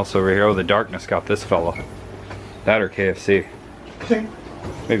someone else over here. Oh, the darkness got this fella. That or KFC.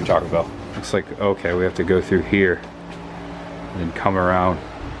 Maybe Taco Bell. Looks like, okay, we have to go through here. And then come around.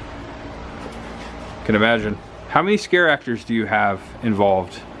 Can imagine. How many scare actors do you have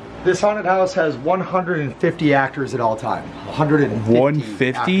involved? This haunted house has 150 actors at all time. 150.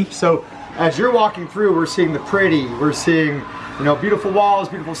 150? So as you're walking through, we're seeing the pretty, we're seeing, you know, beautiful walls,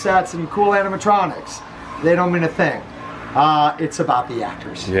 beautiful sets, and cool animatronics. They don't mean a thing. It's about the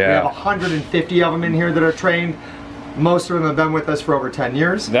actors. Yeah. We have 150 of them in here that are trained. Most of them have been with us for over 10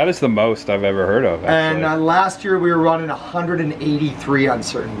 years. That is the most I've ever heard of, actually. And last year we were running 183 on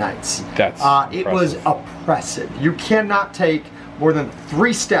certain nights. That's it was oppressive. You cannot take more than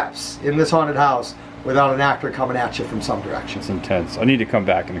 3 steps in this haunted house without an actor coming at you from some direction. It's intense. I need to come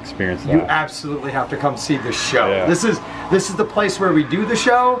back and experience that. You absolutely have to come see the show. Yeah. This is the place where we do the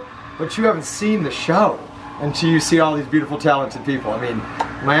show, but you haven't seen the show until you see all these beautiful, talented people. I mean,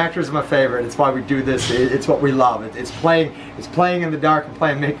 my actors are my favorite. It's why we do this. It's what we love. It's playing in the dark and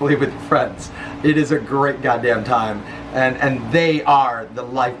playing make-believe with your friends. It is a great goddamn time, and they are the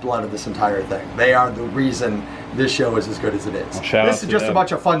lifeblood of this entire thing. They are the reason this show is as good as it is. Well, this is just a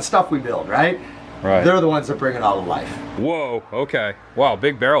bunch of fun stuff we build, right? Right. They're the ones that bring it all to life. Whoa, okay. Wow,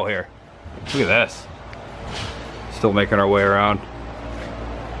 big barrel here. Look at this. Still making our way around.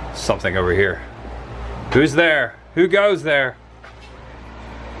 Something over here. Who's there? Who goes there?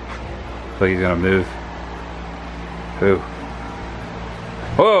 I think he's gonna move. Who?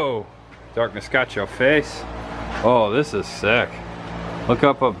 Whoa! Darkness got your face. Oh, this is sick. Look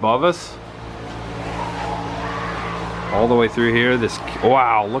up above us. All the way through here. This.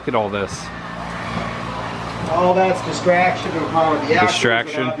 Wow! Look at all this. All that's distraction of how the actors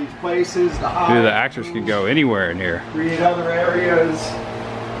Distraction. have these places. Dude, the actors can go anywhere in here. Create other areas.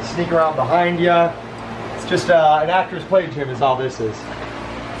 Sneak around behind you. It's just an actor's play gym is all this is.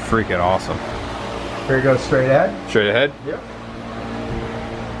 Freaking awesome. Here you go, straight ahead. Straight ahead? Yep.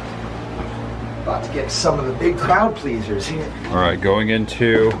 About to get some of the big crowd pleasers here. Alright, going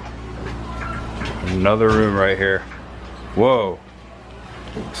into another room right here. Whoa.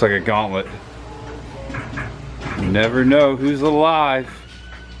 Looks like a gauntlet. You never know who's alive.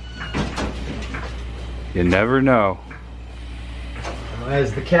 You never know.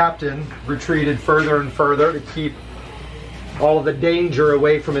 As the captain retreated further and further to keep all of the danger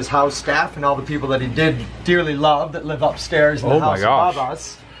away from his house staff and all the people that he did dearly love that live upstairs in the house above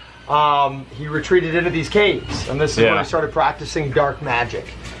us, he retreated into these caves. And this is when he started practicing dark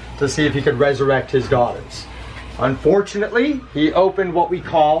magic to see if he could resurrect his daughters. Unfortunately, he opened what we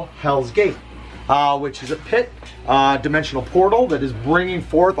call Hell's Gate, which is a pit, dimensional portal that is bringing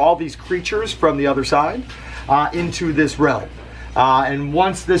forth all these creatures from the other side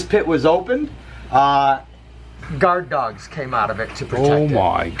guard dogs came out of it to protect it. Oh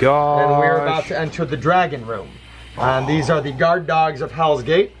my god. And we're about to enter the dragon room. And these are the guard dogs of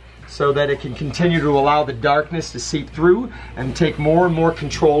HellsGate, so that it can continue to allow the darkness to seep through and take more and more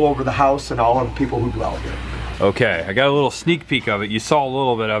control over the house and all of the people who dwell here. Okay, I got a little sneak peek of it. You saw a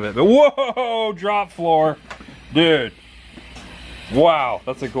little bit of it, but whoa, drop floor. Dude. Wow,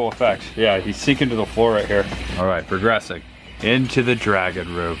 that's a cool effect. Yeah, he's sinking to the floor right here. All right, progressing into the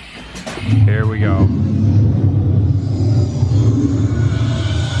dragon room. Here we go.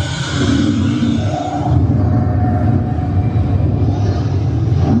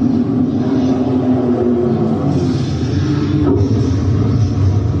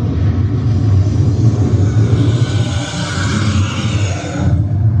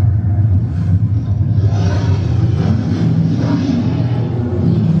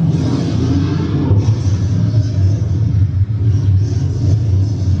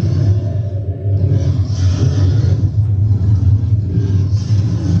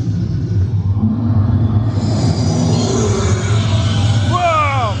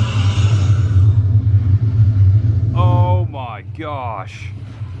 Gosh.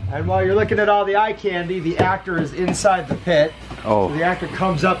 And while you're looking at all the eye candy, the actor is inside the pit. Oh. So the actor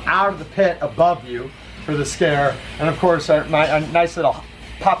comes up out of the pit above you for the scare. And of course, nice little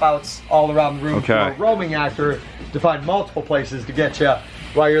pop-outs all around the room. Okay. For a roaming actor to find multiple places to get you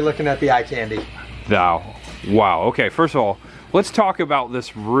while you're looking at the eye candy. Now, wow. Okay, first of all, let's talk about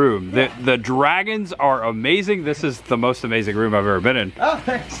this room. The dragons are amazing. This is the most amazing room I've ever been in. Oh,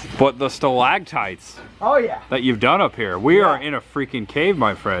 thanks. But the stalactites Oh, yeah. that you've done up here. We are in a freaking cave,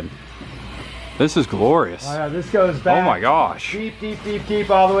 my friend. This is glorious. Oh, yeah, this goes back. Oh my gosh. Deep, deep, deep,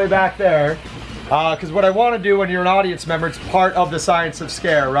 deep, all the way back there. Because what I want to do when you're an audience member, it's part of the science of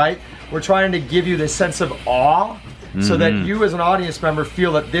scare, right? We're trying to give you this sense of awe. So that you as an audience member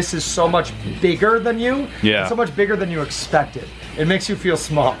feel that this is so much bigger than you. Yeah. And so much bigger than you expected. It makes you feel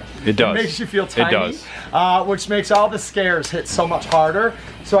small. It does. It makes you feel tiny. It does. Which makes all the scares hit so much harder.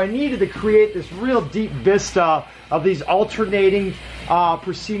 So I needed to create this real deep vista of these alternating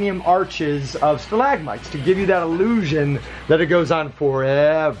proscenium arches of stalagmites to give you that illusion that it goes on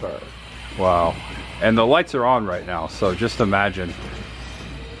forever. Wow. And the lights are on right now, so just imagine.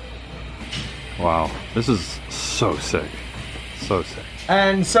 Wow, this is so sick. So sick.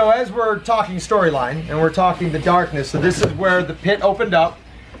 And so as we're talking storyline, and we're talking the darkness, so this is where the pit opened up.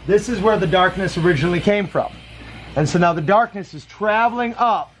 This is where the darkness originally came from. And so now the darkness is traveling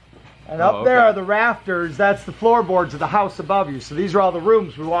up. And up there are the rafters, that's the floorboards of the house above you. So these are all the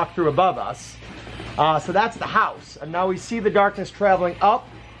rooms we walk through above us. So that's the house. And now we see the darkness traveling up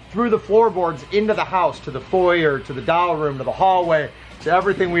through the floorboards into the house, to the foyer, to the doll room, to the hallway, to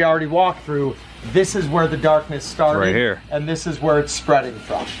everything we already walked through. This is where the darkness started. Right here. And this is where it's spreading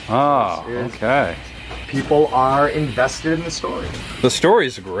from. Oh, okay. People are invested in the story. The story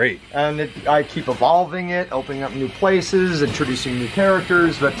is great. And I keep evolving it, opening up new places, introducing new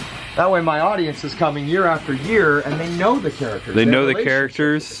characters, but that way my audience is coming year after year and they know the characters. They know the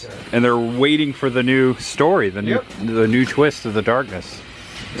characters and they're waiting for the new story, the new twist of the darkness.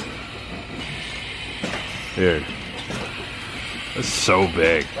 Dude. It's so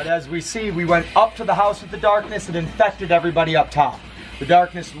big. But as we see, we went up to the house with the darkness and infected everybody up top. The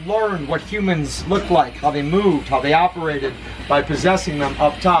darkness learned what humans looked like, how they moved, how they operated by possessing them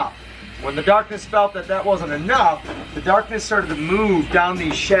up top. When the darkness felt that that wasn't enough, the darkness started to move down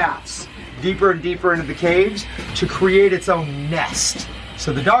these shafts, deeper and deeper into the caves, to create its own nest.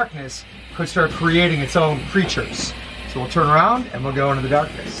 So the darkness could start creating its own creatures. So we'll turn around and we'll go into the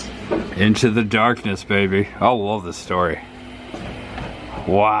darkness. Into the darkness, baby. I love this story.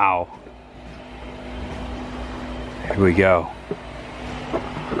 Wow. Here we go.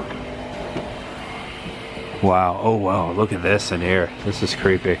 Wow. Oh, wow. Look at this in here. This is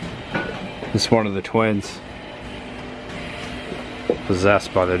creepy. This is one of the twins.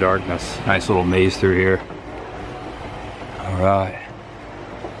 Possessed by the darkness. Nice little maze through here. Alright.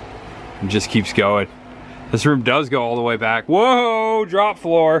 It just keeps going. This room does go all the way back. Whoa! Drop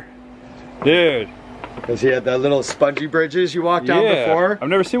floor. Dude. Because he had that little spongy bridges you walked down before. I've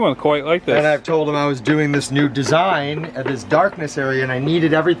never seen one quite like this. And I've told him I was doing this new design at this darkness area and I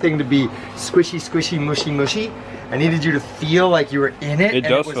needed everything to be squishy, squishy, mushy, mushy. I needed you to feel like you were in it. It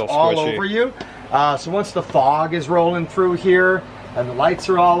does was feel all squishy. over you. So once the fog is rolling through here and the lights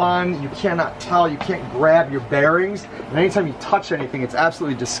are all on, you cannot tell, you can't grab your bearings. And anytime you touch anything, it's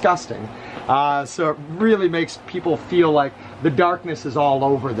absolutely disgusting. So it really makes people feel like the darkness is all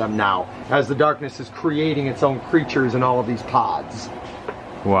over them now, as the darkness is creating its own creatures in all of these pods.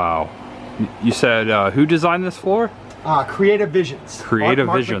 Wow. You said, who designed this floor? Creative Visions. Creative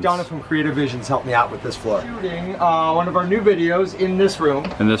Mark Visions. McDonough from Creative Visions helped me out with this floor. Shooting one of our new videos in this room.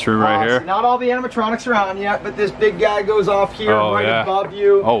 In this room right here? So not all the animatronics are on yet, but this big guy goes off here above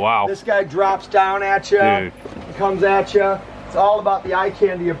you. Oh, wow. This guy drops down at you. Dude. He comes at you. It's all about the eye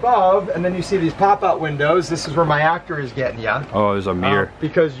candy above, and then you see these pop-out windows. This is where my actor is getting you. Oh, there's a mirror.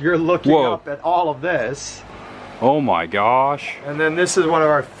 Because you're looking up at all of this. Oh my gosh. And then this is one of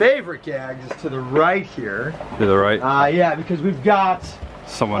our favorite gags to the right here. To the right? Yeah, because we've got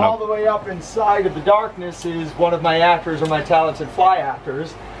someone all the way up inside of the darkness is one of my actors or my talented fly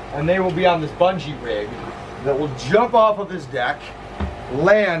actors, and they will be on this bungee rig that will jump off of this deck,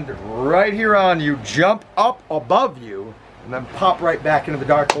 land right here on you, jump up above you, and then pop right back into the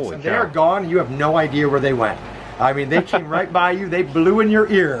darkness. Holy and cow. they are gone, and you have no idea where they went. I mean, they came right by you, they blew in your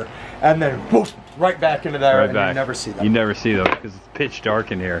ear, and then whoosh, right back into there, and you never see them. You never see them because it's pitch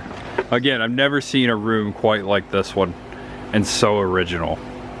dark in here. Again, I've never seen a room quite like this one, and so original.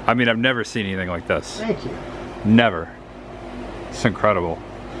 I mean, I've never seen anything like this. Thank you. Never. It's incredible.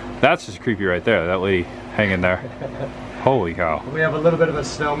 That's just creepy right there, that lady hanging there. Holy cow. We have a little bit of a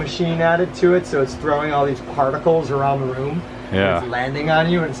snow machine added to it, so it's throwing all these particles around the room. Yeah. It's landing on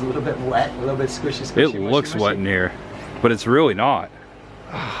you, and it's a little bit wet, a little bit squishy, squishy. It looks wet in here, but it's really not.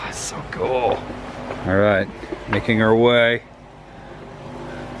 Ah, it's so cool. All right, making our way.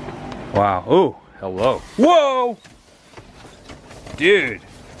 Wow. Oh, hello. Whoa! Dude.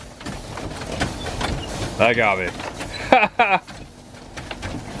 That got me.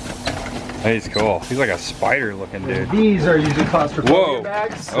 He's cool. He's like a spider looking dude. These are usually claustrophobia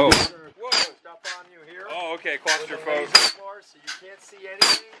bags. So Oh. Whoa. Stuff on you here. Oh, okay, Claustrophobic. So you can't see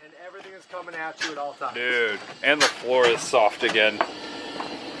anything, and everything is coming at you at all times. Dude, and the floor is soft again.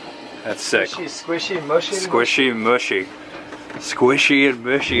 That's sick. Squishy, squishy, mushy. Squishy and mushy. Squishy and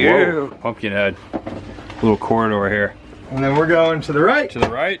mushy. Whoa. Ew. Pumpkin head. Little corridor here. And then we're going to the right. To the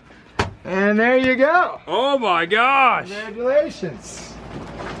right. And there you go. Oh my gosh. Congratulations.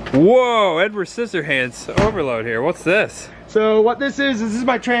 Whoa, Edward Scissorhands overload here. What's this? So what this is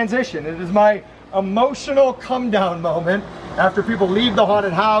my transition. It is my emotional come down moment. After people leave the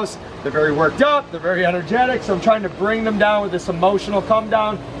haunted house, they're very worked up, they're very energetic, so I'm trying to bring them down with this emotional come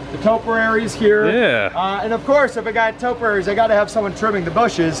down. The topiaries here. Yeah. And of course, if I got topiaries, I got to have someone trimming the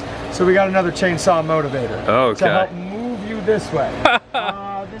bushes, so we got another chainsaw motivator. Okay. To help move you this way.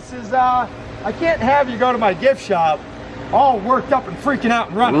 This is, I can't have you go to my gift shop all worked up and freaking out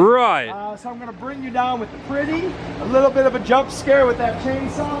and running. Right. So I'm going to bring you down with the pretty, a little bit of a jump scare with that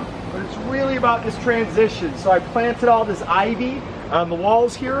chainsaw, but it's really about this transition. So I planted all this ivy on the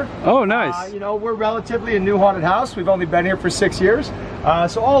walls here. Oh, nice. You know, we're relatively a new haunted house. We've only been here for 6 years.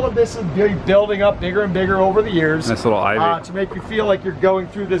 So all of this is building up bigger and bigger over the years. Nice little ivy. To make you feel like you're going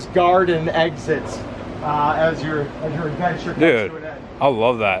through this garden exit as your adventure comes to an end. I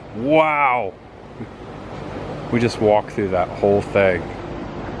love that. Wow. We just walked through that whole thing.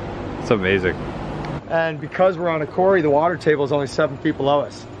 It's amazing. And because we're on a quarry, the water table is only 7 feet below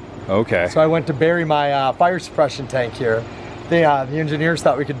us. Okay. So I went to bury my fire suppression tank here. The engineers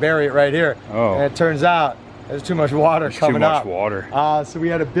thought we could bury it right here. Oh. And it turns out there's too much water coming up. Too much water. So we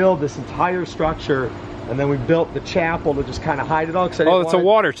had to build this entire structure, and then we built the chapel to just kind of hide it all. Oh, it's a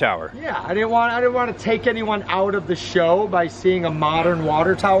water tower. Yeah, I didn't want to take anyone out of the show by seeing a modern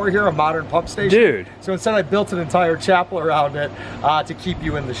water tower here, a modern pump station. Dude. So instead I built an entire chapel around it to keep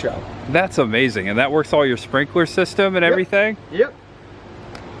you in the show. That's amazing. And that works all your sprinkler system and everything? Yep.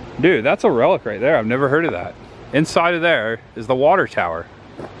 Dude, that's a relic right there. I've never heard of that. Inside of there is the water tower.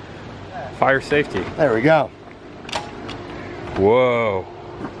 Fire safety. There we go. Whoa.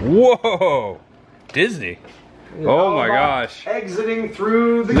 Whoa. Disney. Oh my gosh. Exiting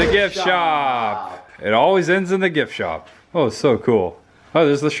through the gift shop. It always ends in the gift shop. Oh, it's so cool. Oh,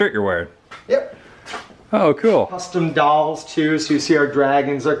 there's the shirt you're wearing. Yep. Oh, cool. Custom dolls too. So you see our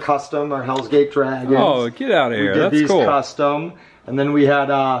dragons are custom, our HellsGate dragons. Oh, get out of here. We did That's these cool. custom. And then we had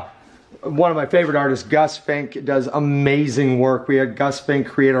one of my favorite artists, Gus Fink, does amazing work. We had Gus Fink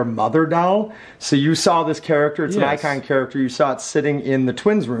create our mother doll. So you saw this character. It's an icon character. You saw it sitting in the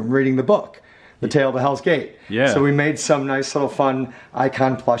twins' room reading the book, The Tale of the Hell's Gate. Yeah. So we made some nice little fun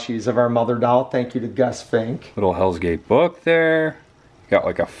icon plushies of our mother doll. Thank you to Gus Fink. Little Hell's Gate book there. Got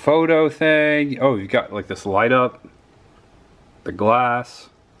like a photo thing. Oh, you got like this light up. The glass.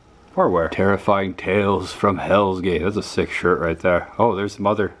 Hardware. Terrifying Tales from Hell's Gate. That's a sick shirt right there. Oh, there's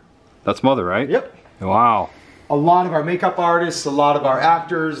Mother. That's Mother, right? Yep. Wow. A lot of our makeup artists, a lot of our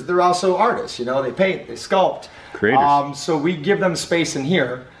actors, they're also artists. You know, they paint, they sculpt. Creators. So we give them space in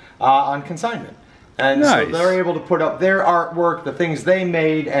here on consignment. And so they're able to put up their artwork, the things they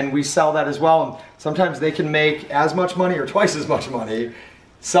made, and we sell that as well. And sometimes they can make as much money or twice as much money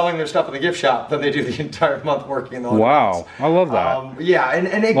selling their stuff in the gift shop than they do the entire month working in the haunted house. I love that. Yeah, and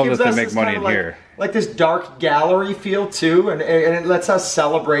it gives us make this money kind of in here. like this dark gallery feel too, and it lets us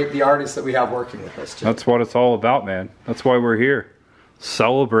celebrate the artists that we have working with us too. That's what it's all about, man. That's why we're here,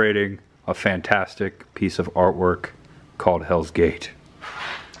 celebrating a fantastic piece of artwork called HellsGate.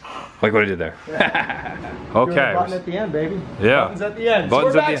 Like what I did there. Yeah. Okay. Button at the end, baby. Yeah. Buttons at the end.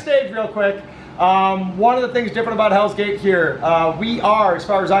 Buttons so we're backstage real quick. One of the things different about HellsGate here, we are, as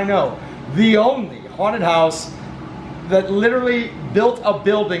far as I know, the only haunted house that literally built a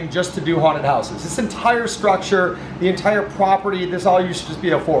building just to do haunted houses. This entire structure, the entire property, this all used to just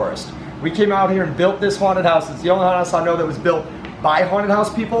be a forest. We came out here and built this haunted house. It's the only haunted house I know that was built by haunted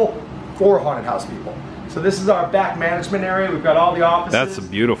house people for haunted house people. So this is our back management area. We've got all the offices. That's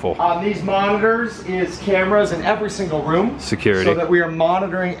beautiful. These monitors is cameras in every single room. Security. So that we are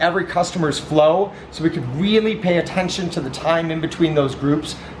monitoring every customer's flow, so we could really pay attention to the time in between those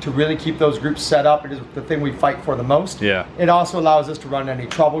groups to really keep those groups set up. It is the thing we fight for the most. Yeah. It also allows us to run any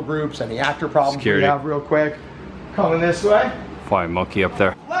trouble groups, any actor problems we have real quick. Coming this way. Flying monkey up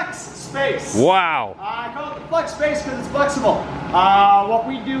there. Flex space. Wow. I call it the flex space because it's flexible. What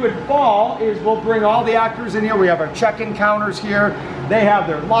we do in fall is we'll bring all the actors in here. We have our check-in counters here. They have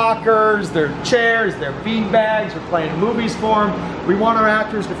their lockers, their chairs, their bean bags. We're playing movies for them. We want our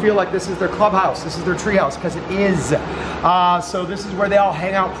actors to feel like this is their clubhouse, this is their treehouse, because it is. So this is where they all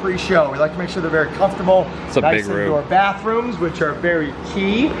hang out pre-show. We like to make sure they're very comfortable. It's a big room. Indoor bathrooms, which are very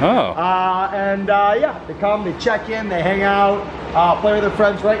key. Oh. Yeah, they come, they check in, they hang out, play with their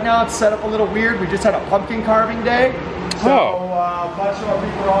friends. Right now it's set up a little weird. We just had a pumpkin carving day. So a bunch of our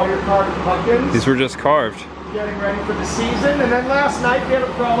people are all here carving pumpkins. These were just carved. Getting ready for the season. And then last night we had a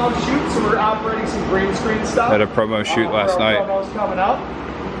promo shoot, so we're operating some green screen stuff. Had a promo shoot last night. Promos coming up.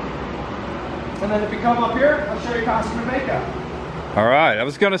 And then if you come up here, I'll show you costume and makeup. All right, I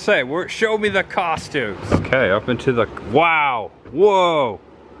was gonna say, show me the costumes. Okay, up into the, wow, whoa.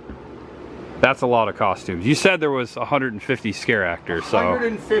 That's a lot of costumes. You said there was 150 scare actors, so.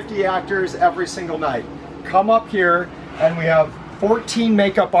 150 actors every single night. Come up here, and we have 14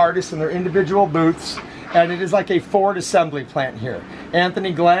 makeup artists in their individual booths, and it is like a Ford assembly plant here.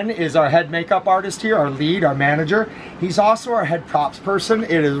 Anthony Glenn is our head makeup artist here, our lead, our manager. He's also our head props person.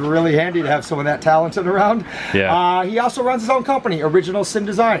 It is really handy to have someone that talented around. Yeah. He also runs his own company, Original Sin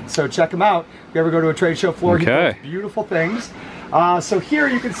Design, so check him out. If you ever go to a trade show floor, he does beautiful things. So here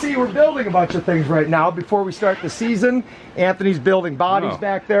you can see we're building a bunch of things right now before we start the season. Anthony's building bodies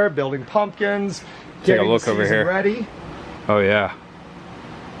back there, building pumpkins, getting the season ready. Oh yeah.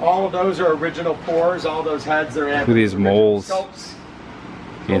 All of those are original pours. All those heads are Anthony's. Look at these molds. Sculpts.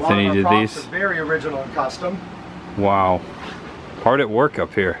 Anthony did these. Are very original and custom. Wow. Hard at work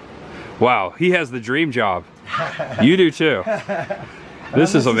up here. Wow, he has the dream job. You do too.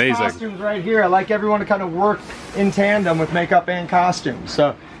 This is amazing. Costumes right here. I like everyone to kind of work in tandem with makeup and costumes.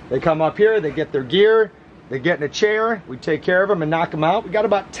 So they come up here, they get their gear, they get in a chair, we take care of them and knock them out. We got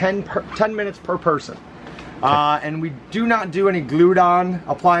about 10 minutes per person. And we do not do any glued on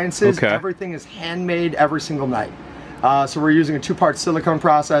appliances. Everything is handmade every single night. So we're using a 2-part silicone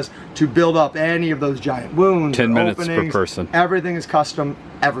process to build up any of those giant wounds. 10 minutes per person. Everything is custom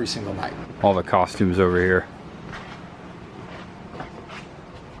every single night. All the costumes over here.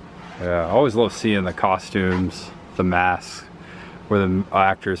 Yeah, I always love seeing the costumes, the masks, where the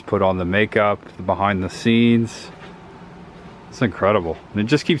actors put on the makeup, the behind the scenes. It's incredible. And it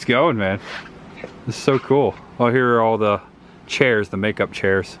just keeps going, man. This is so cool. Oh, here are all the chairs, the makeup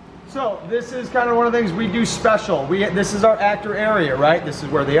chairs. So this is kind of one of the things we do special. This is our actor area, right? This is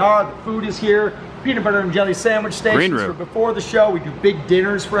where they are. The food is here. Peanut butter and jelly sandwich stations for before the show. We do big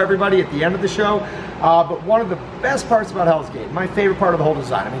dinners for everybody at the end of the show. But one of the best parts about HellsGate, my favorite part of the whole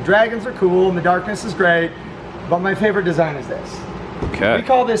design. I mean, dragons are cool and the darkness is great, but my favorite design is this. Okay. We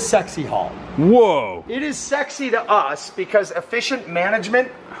call this Sexy Hall. Whoa. It is sexy to us because efficient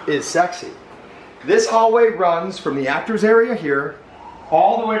management is sexy. This hallway runs from the actors area here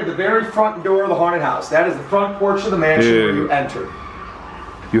all the way to the very front door of the haunted house. That is the front porch of the mansion where you enter.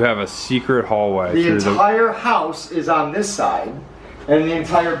 You have a secret hallway. The entire house is on this side, and the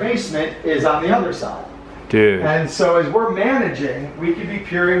entire basement is on the other side. Dude. And so as we're managing, we could be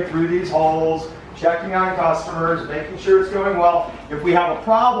peering through these holes, checking on customers, making sure it's going well. If we have a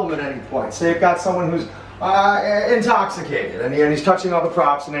problem at any point, say I've got someone who's intoxicated and he's touching all the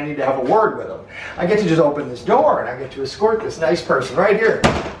props and I need to have a word with him, I get to just open this door and I get to escort this nice person right here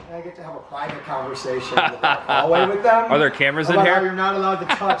And I get to have a private conversation in the back hallway with them. Are there cameras in about here? How you're not allowed to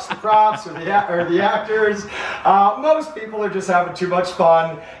touch the props or the actors. Most people are just having too much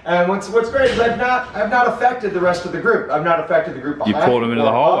fun. And what's great is I've not affected the rest of the group. I've not affected the group behind. You pulled them into the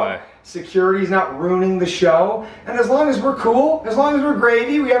hallway. Security's not ruining the show. And as long as we're cool, as long as we're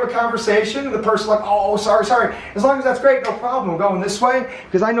gravy, we have a conversation, and the person's like, oh, sorry. As long as that's great, no problem. I'm going this way,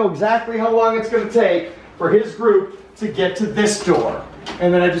 because I know exactly how long it's going to take for his group to get to this door.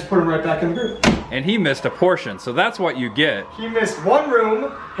 And then I just put him right back in the group. And he missed a portion, so that's what you get. He missed one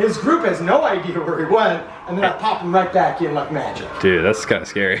room, his group has no idea where he went, and then I pop him right back in like magic. Dude, that's kind of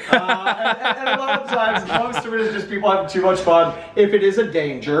scary. And a lot of times, most of it is just people having too much fun. If it is a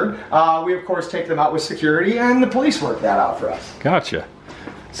danger, we of course take them out with security, and the police work that out for us. Gotcha.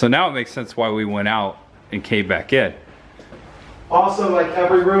 So now it makes sense why we went out and came back in. Also, like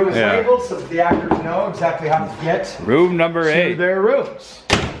every room is labeled so that the actors know exactly how to get room number 8 to their rooms.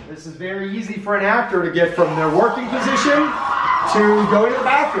 This is very easy for an actor to get from their working position to go to the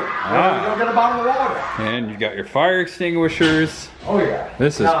bathroom, or to go get a bottle of water. And you got your fire extinguishers. Oh yeah.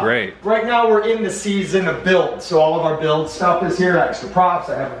 This is great. Right now we're in the season of build, so all of our build stuff is here. Extra props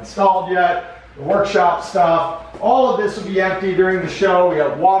I haven't installed yet. The workshop stuff. All of this will be empty during the show. We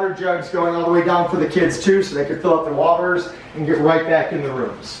have water jugs going all the way down for the kids too, so they can fill up their waters and get right back in the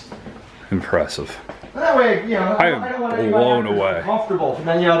rooms. Impressive. That way, you know, I don't want anybody blown away. Comfortable. And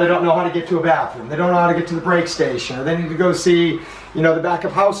then, you know, they don't know how to get to a bathroom. They don't know how to get to the break station, or they need to go see, you know, the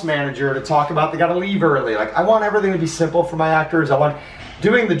backup house manager to talk about they got to leave early. Like, I want everything to be simple for my actors.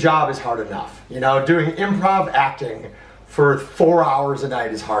 Doing the job is hard enough. You know, doing improv acting for 4 hours a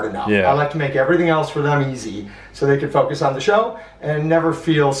night is hard enough. Yeah. I like to make everything else for them easy so they can focus on the show and never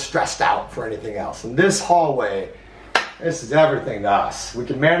feel stressed out for anything else. And this hallway, this is everything to us. We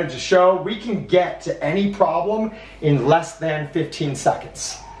can manage a show. We can get to any problem in less than 15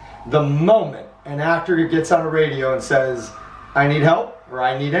 seconds. The moment an actor gets on a radio and says, I need help or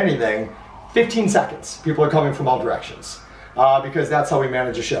I need anything, 15 seconds. People are coming from all directions. Because that's how we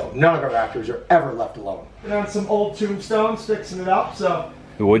manage a show. None of our actors are ever left alone. And on some old tombstones, fixing it up. So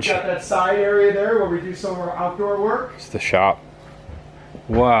we've got that side area there where we do some of our outdoor work. It's the shop.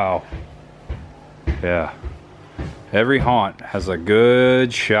 Wow. Yeah. Every haunt has a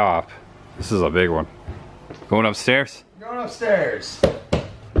good shop. This is a big one. Going upstairs? Going upstairs.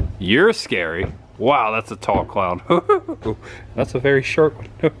 You're scary. Wow, that's a tall clown. That's a very short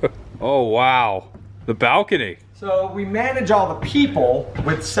one. Oh, wow. The balcony. So we manage all the people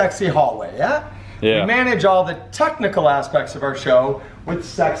with Sexy Hallway, yeah? Yeah. We manage all the technical aspects of our show with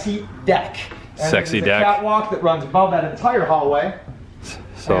Sexy Deck. And Sexy Deck. A catwalk that runs above that entire hallway.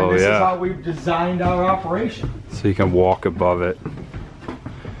 So and this is how we've designed our operation. So you can walk above it.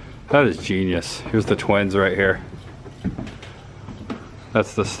 That is genius. Here's the twins right here.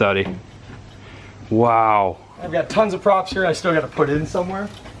 That's the study. Wow. I've got tons of props here. I still got to put in somewhere.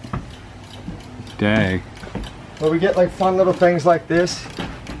 Dang. Where we get like fun little things like this,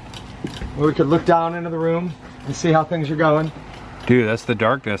 where we could look down into the room and see how things are going. Dude, that's the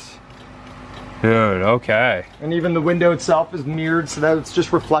darkness. Dude, okay. And even the window itself is mirrored so that it's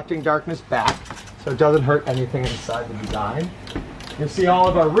just reflecting darkness back, so it doesn't hurt anything inside the design. You'll see all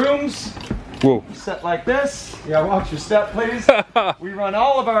of our rooms. Whoa. Set like this. Yeah, watch your step, please. We run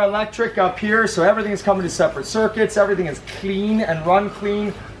all of our electric up here, so everything is coming to separate circuits. Everything is clean and run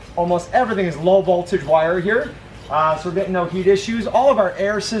clean. Almost everything is low voltage wire here. So we're getting no heat issues. All of our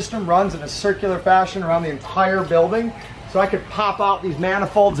air system runs in a circular fashion around the entire building. So I could pop out these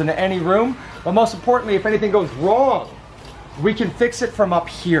manifolds into any room. But most importantly, if anything goes wrong, we can fix it from up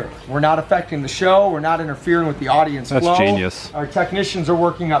here. We're not affecting the show. We're not interfering with the audience flow. That's genius. Our technicians are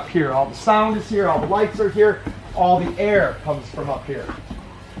working up here. All the sound is here. All the lights are here. All the air comes from up here.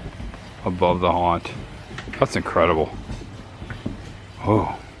 Above the haunt. That's incredible.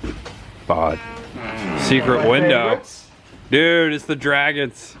 Oh, God. Secret window. Favorites. Dude, it's the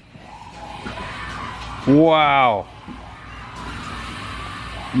dragons. Wow.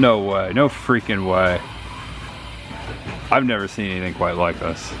 No way. No freaking way. I've never seen anything quite like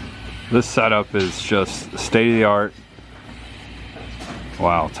this. This setup is just state of the art.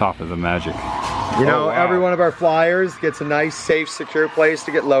 Wow, top of the magic. You know, every one of our flyers gets a nice, safe, secure place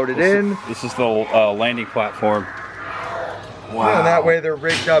to get loaded in. This is the landing platform. Wow. Yeah, and that way they're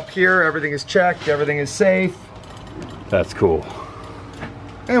rigged up here, everything is checked, everything is safe. That's cool.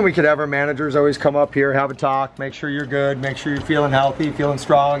 And we could have our managers always come up here, have a talk, make sure you're good, make sure you're feeling healthy, feeling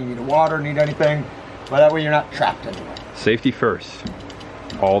strong, you need water, need anything. But that way you're not trapped anywhere. Safety first,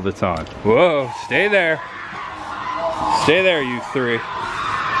 all the time. Whoa, stay there. Stay there, you three.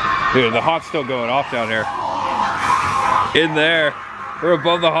 Dude, the haunt's still going off down there. In there. We're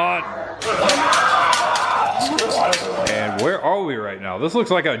above the haunt. And where are we right now? This looks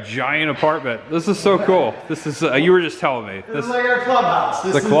like a giant apartment. This is so cool. This is, you were just telling me. This is like our clubhouse.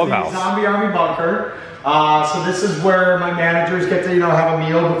 This the clubhouse. is the Zombie Army bunker. So this is where my managers get to, have a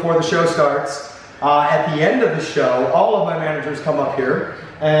meal before the show starts. At the end of the show, all of my managers come up here,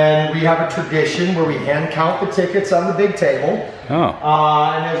 and we have a tradition where we hand count the tickets on the big table.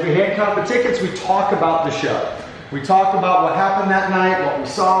 Oh. And as we hand count the tickets, we talk about the show. We talk about what happened that night, what we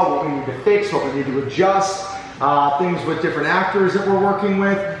saw, what we need to fix, what we need to adjust, things with different actors that we're working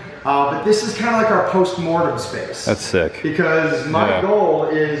with. But this is kind of like our post-mortem space. That's sick. Because my goal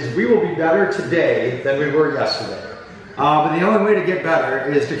is we will be better today than we were yesterday. But the only way to get better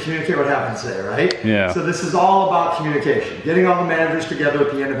is to communicate what happened today, right? Yeah. So this is all about communication. Getting all the managers together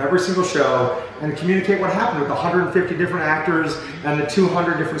at the end of every single show and communicate what happened with the 150 different actors and the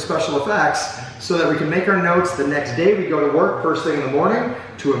 200 different special effects so that we can make our notes the next day we go to work first thing in the morning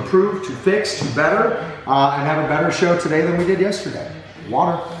to improve, to fix, to better, and have a better show today than we did yesterday.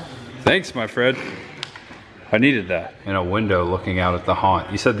 Water. Thanks, my friend. I needed that. In a window looking out at the haunt.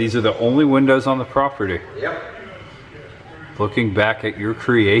 You said these are the only windows on the property. Yep. Looking back at your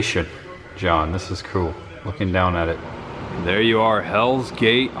creation, John. This is cool. Looking down at it. There you are, Hell's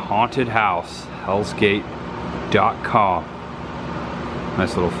Gate Haunted House. HellsGate.com.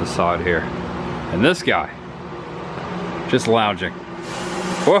 Nice little facade here. And this guy, just lounging.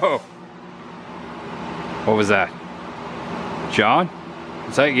 Whoa! What was that? John?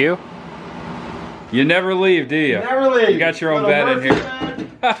 Is that you? You never leave, do you? Never leave. You got your own bed in here.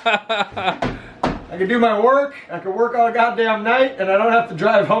 I can do my work, I can work all goddamn night, and I don't have to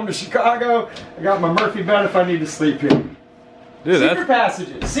drive home to Chicago. I got my Murphy bed if I need to sleep here. Dude,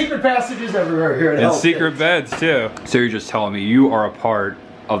 secret passages everywhere here at Hell's and secret beds too. So you're just telling me you are a part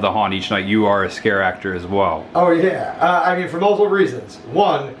of the haunt each night. You are a scare actor as well. Oh yeah, I mean for multiple reasons.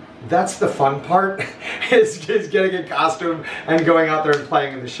 One, that's the fun part, is getting a costume and going out there and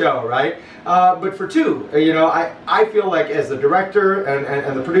playing in the show, right? But for two, I feel like as the director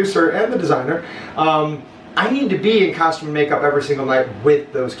and the producer and the designer, I need to be in costume and makeup every single night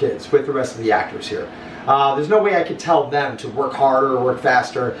with those kids, with the rest of the actors here. There's no way I could tell them to work harder or work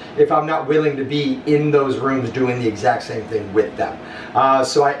faster if I'm not willing to be in those rooms doing the exact same thing with them.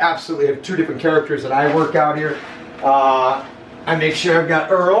 So I absolutely have two different characters that I work out here. I make sure I've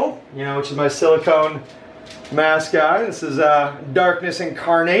got Earl, which is my silicone mask guy. This is Darkness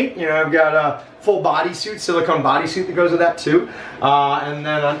Incarnate. I've got a full bodysuit, silicone bodysuit that goes with that too. And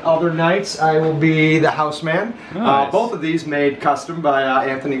then on other nights, I will be the Houseman. Nice. Both of these made custom by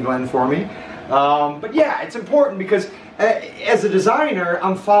Anthony Glenn for me. But yeah, it's important because as a designer,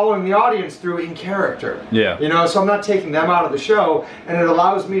 I'm following the audience through in character. Yeah. So I'm not taking them out of the show, and it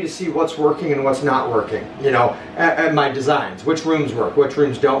allows me to see what's working and what's not working, at my designs. Which rooms work, which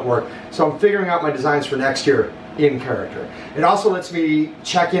rooms don't work. So I'm figuring out my designs for next year in character. It also lets me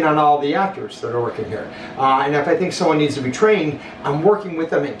check in on all the actors that are working here. And if I think someone needs to be trained, I'm working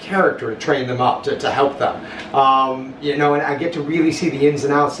with them in character to train them up, to help them. And I get to really see the ins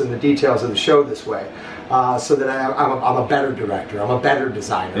and outs and the details of the show this way. So that I'm a better director, I'm a better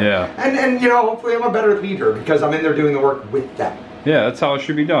designer. Yeah. And hopefully I'm a better leader because I'm in there doing the work with them. Yeah, that's how it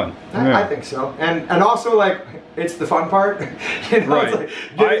should be done. I think so. And also, like, it's the fun part. Right. It's like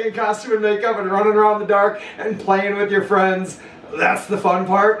getting in costume and makeup and running around the dark and playing with your friends. That's the fun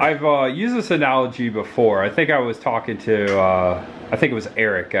part. I've used this analogy before. I think I was talking to, I think it was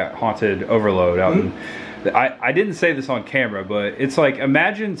Eric at Haunted Overload out in, I didn't say this on camera, but it's like,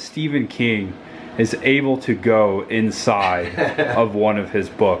 imagine Stephen King is able to go inside of one of his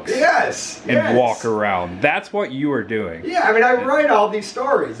books. And walk around. That's what you are doing. Yeah, I mean, I write all these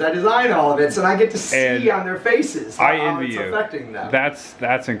stories. I design all of it, and I get to see on their faces how it's affecting them.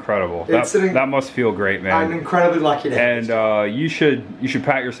 That's incredible. That must feel great, man. I'm incredibly lucky to have And you should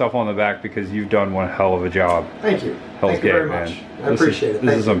pat yourself on the back because you've done one hell of a job. Thank you. Thank you very much. I appreciate it.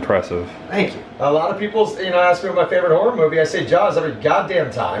 This is impressive. Thank you. A lot of people, ask me what my favorite horror movie. I say Jaws every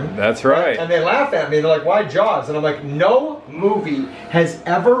goddamn time. That's right. And they laugh at me. They're like, "Why Jaws?" And I'm like, "No movie has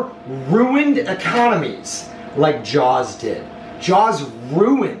ever ruined economies like Jaws did. Jaws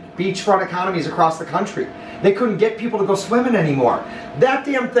ruined beachfront economies across the country. They couldn't get people to go swimming anymore. That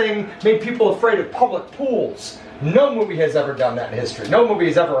damn thing made people afraid of public pools. No movie has ever done that in history. No movie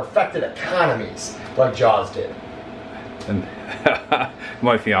has ever affected economies like Jaws did." And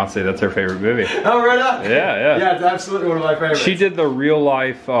my fiance, that's her favorite movie. Oh, right on. Yeah. Yeah, it's absolutely one of my favorites. She did the real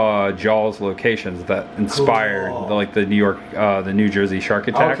life Jaws locations that inspired the New York, the New Jersey shark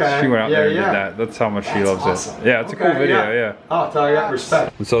attacks. Okay. She went out there and did that. That's how much she loves it. Yeah, it's a cool video. Yeah. Oh, tell you that,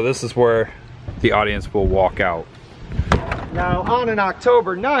 respect. And so this is where the audience will walk out. Now, on an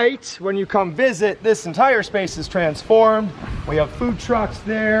October night, when you come visit, this entire space is transformed. We have food trucks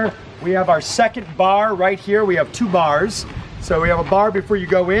there. We have our second bar right here. We have 2 bars. So we have a bar before you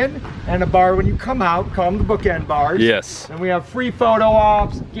go in and a bar when you come out, call them the bookend bars. Yes. And we have free photo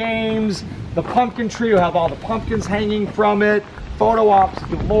ops, games, the pumpkin tree, will have all the pumpkins hanging from it, photo ops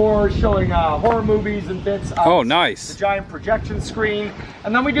galore, showing horror movies and bits. Oh, nice. The giant projection screen.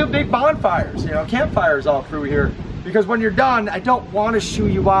 And then we do big bonfires, you know, campfires all through here. Because when you're done, I don't want to shoo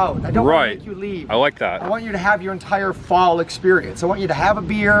you out. I don't want to make you leave. I like that. I want you to have your entire fall experience. I want you to have a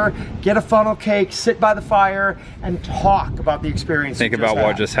beer, get a funnel cake, sit by the fire, and talk about the experience. Think about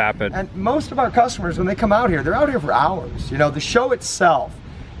what just happened. And most of our customers, when they come out here, they're out here for hours. You know, the show itself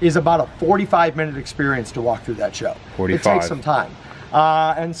is about a 45-minute experience to walk through that show. 45. It takes some time.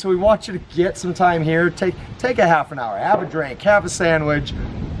 And so we want you to get some time here, take a half an hour, have a drink, have a sandwich,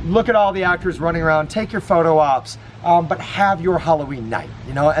 look at all the actors running around, take your photo ops, but have your Halloween night,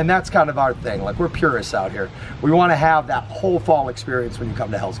 you know, and that's kind of our thing. Like, we're purists out here. We want to have that whole fall experience when you come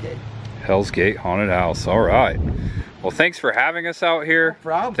to HellsGate. HellsGate Haunted House, all right. Well, thanks for having us out here. No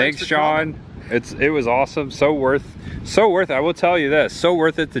problem. Thanks John. It was awesome, so worth it. I will tell you this, so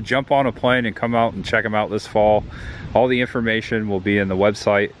worth it to jump on a plane and come out and check them out this fall. All the information will be in the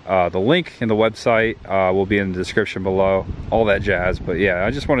website. The link in the website will be in the description below, all that jazz. But yeah,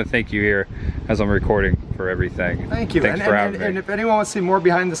 I just want to thank you here as I'm recording for everything. Thank you. Thanks for having me. And if anyone wants to see more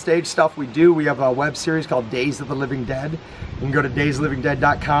behind the stage stuff we do, we have a web series called Days of the Living Dead. You can go to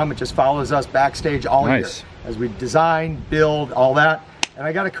daysoflivingdead.com. It just follows us backstage all year as we design, build, all that. And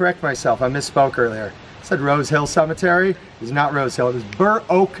I got to correct myself. I misspoke earlier. I said Rose Hill Cemetery. It's not Rose Hill. It was Burr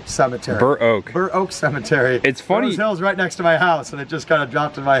Oak Cemetery. Burr Oak. Burr Oak Cemetery. It's funny. Rose Hill's right next to my house, and it just kind of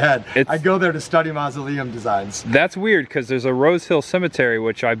dropped in my head. I go there to study mausoleum designs. That's weird, because there's a Rose Hill Cemetery,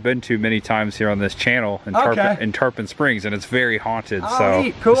 which I've been to many times here on this channel in Tarpon Springs, and it's very haunted. So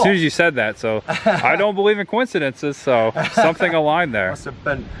neat. Cool. As soon as you said that, so I don't believe in coincidences, so something aligned there. Must have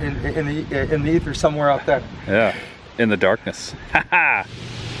been in the ether somewhere out there. Yeah, in the darkness.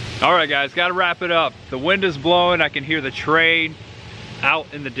 All right, guys, got to wrap it up. The wind is blowing. I can hear the train out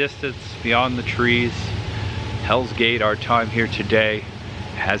in the distance beyond the trees. HellsGate, our time here today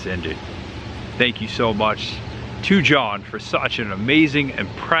has ended. Thank you so much to John for such an amazing,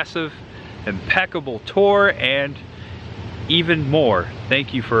 impressive, impeccable tour, and even more,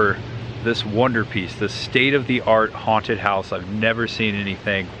 thank you for this wonder piece, this state-of-the-art haunted house. I've never seen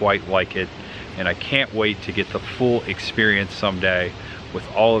anything quite like it, and I can't wait to get the full experience someday with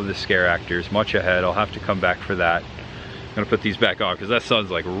all of the scare actors. Much ahead. I'll have to come back for that. I'm gonna put these back on because that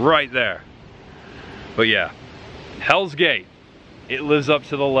sun's like right there. But yeah, HellsGate, it lives up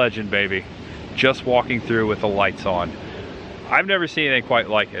to the legend, baby. Just walking through with the lights on. I've never seen anything quite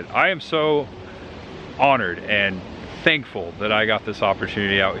like it. I am so honored and thankful that I got this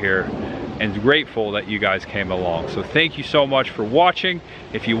opportunity out here, and grateful that you guys came along. So thank you so much for watching.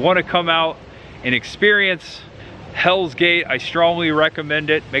 If you want to come out and experience HellsGate, I strongly recommend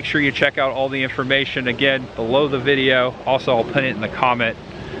it. Make sure you check out all the information again below the video. Also, I'll put it in the comment,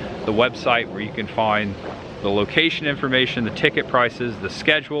 the website where you can find the location information, the ticket prices, the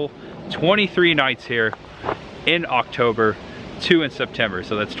schedule. 23 nights here in October, 2 in September.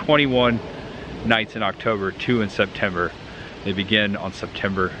 So that's 21 nights in October, 2 in September. They begin on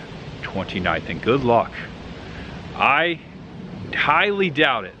September 29th, and good luck. I highly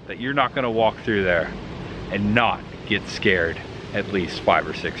doubt it that you're not gonna walk through there and not get scared at least 5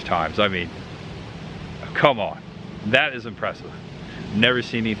 or 6 times. I mean, come on, that is impressive. Never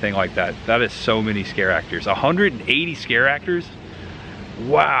seen anything like that. That is so many scare actors. 180 scare actors?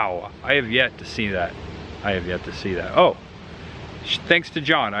 Wow, I have yet to see that. I have yet to see that. Oh, thanks to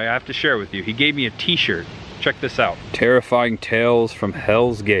John, I have to share with you. He gave me a t-shirt. Check this out. Terrifying Tales from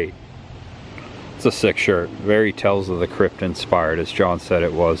HellsGate. It's a sick shirt. Very Tales of the Crypt inspired, as John said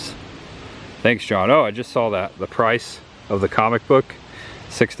it was. Thanks, John. Oh, I just saw that. The price of the comic book,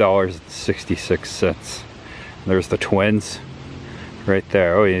 $6.66. There's the twins right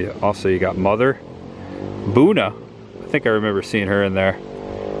there. Oh, yeah. Also you got Mother, Boona. I think I remember seeing her in there.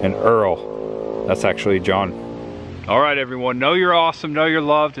 And Earl. That's actually John. All right, everyone. Know you're awesome. Know you're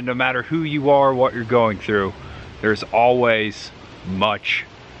loved. And no matter who you are, what you're going through, there's always much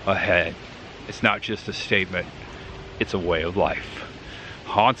ahead. It's not just a statement. It's a way of life.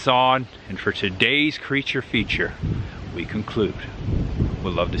 Haunts on, and for today's creature feature, we conclude.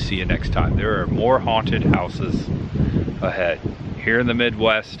 We'd love to see you next time. There are more haunted houses ahead here in the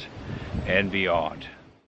Midwest and beyond.